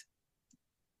males.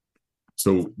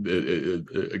 So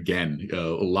again,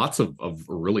 lots of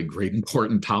really great,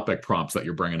 important topic prompts that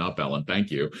you're bringing up, Ellen. Thank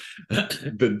you.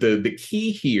 The key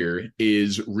here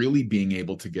is really being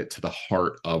able to get to the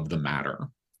heart of the matter.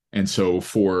 And so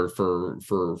for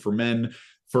men,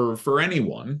 for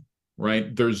anyone,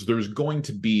 right, there's going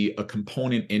to be a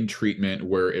component in treatment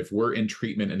where if we're in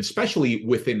treatment, and especially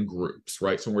within groups,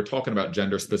 right? So when we're talking about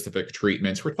gender-specific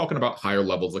treatments, we're talking about higher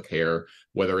levels of care,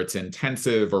 whether it's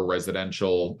intensive or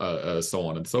residential, so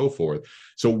on and so forth.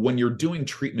 So when you're doing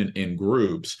treatment in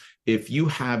groups, if you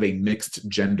have a mixed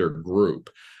gender group,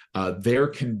 there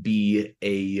can be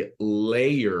a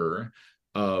layer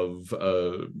of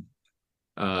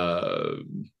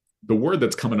the word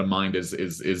that's coming to mind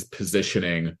is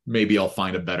positioning. Maybe I'll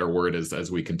find a better word as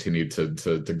we continue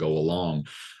to go along.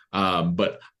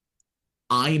 But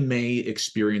I may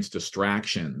experience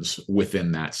distractions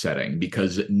within that setting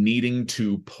because needing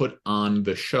to put on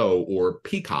the show, or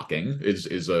peacocking is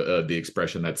the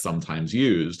expression that's sometimes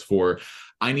used for,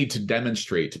 I need to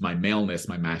demonstrate my maleness,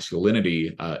 my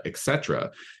masculinity,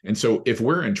 etc. And so if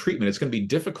we're in treatment, it's going to be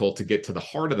difficult to get to the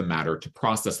heart of the matter, to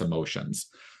process emotions.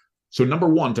 So number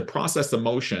one, to process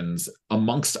emotions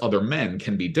amongst other men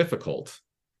can be difficult.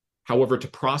 However, to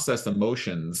process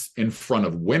emotions in front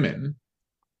of women,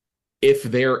 if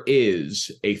there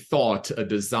is a thought, a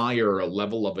desire, a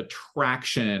level of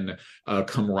attraction,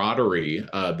 camaraderie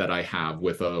that I have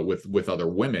with other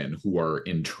women who are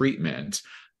in treatment,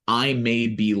 I may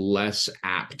be less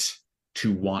apt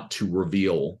to want to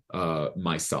reveal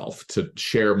myself, to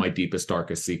share my deepest,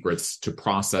 darkest secrets, to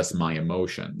process my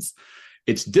emotions.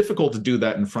 It's difficult to do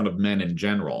that in front of men in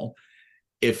general.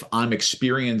 If I'm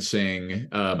experiencing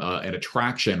an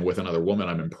attraction with another woman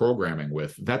I'm in programming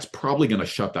with, that's probably going to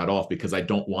shut that off because I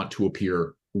don't want to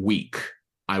appear weak.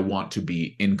 I want to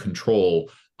be in control.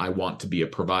 I want to be a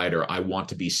provider. I want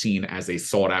to be seen as a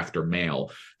sought-after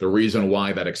male. The reason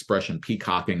why that expression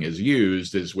peacocking is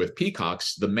used is with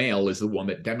peacocks, the male is the one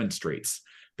that demonstrates.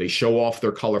 They show off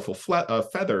their colorful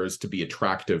feathers to be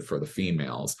attractive for the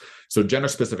females. So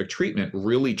gender-specific treatment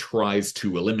really tries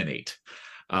to eliminate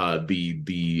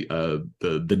the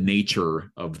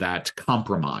nature of that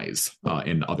compromise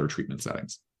in other treatment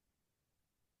settings.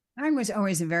 I was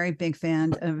always a very big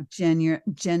fan of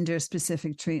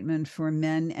gender-specific treatment for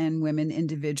men and women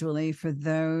individually for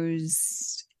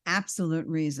those absolute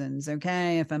reasons.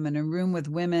 Okay, if I'm in a room with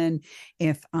women,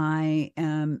 if I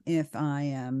am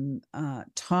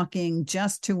talking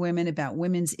just to women about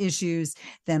women's issues,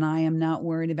 then I am not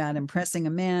worried about impressing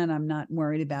a man. I'm not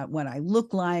worried about what I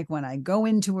look like when I go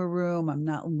into a room. I'm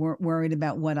not worried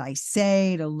about what I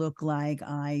say to look like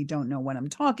I don't know what I'm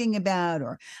talking about,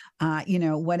 or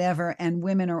whatever. And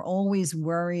women are always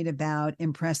worried about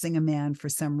impressing a man for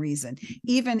some reason.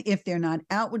 Even if they're not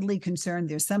outwardly concerned,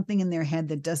 there's something in their head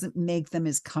that doesn't make them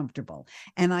as comfortable.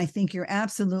 And I think you're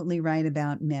absolutely right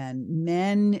about men.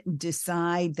 Men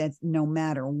decide that no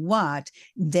matter what,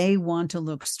 they want to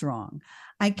look strong.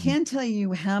 I can't tell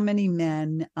you how many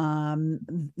men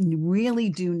really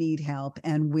do need help,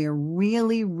 and we're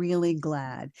really, really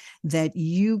glad that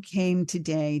you came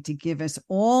today to give us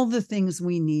all the things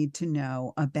we need to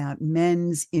know about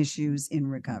men's issues in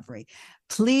recovery.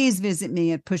 Please visit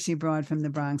me at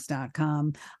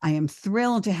pushybroadfromthebronx.com. I am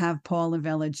thrilled to have Paul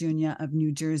Lavella Jr. of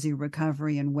New Jersey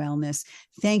Recovery and Wellness.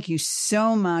 Thank you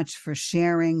so much for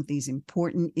sharing these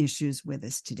important issues with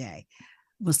us today.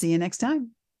 We'll see you next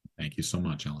time. Thank you so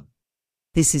much, Ellen.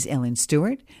 This is Ellen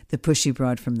Stewart, the Pushy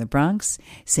Broad from the Bronx,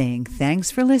 saying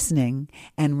thanks for listening.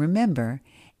 And remember,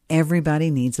 everybody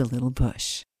needs a little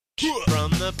push.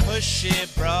 From the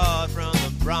Pushy Broad from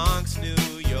the Bronx, New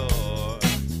York.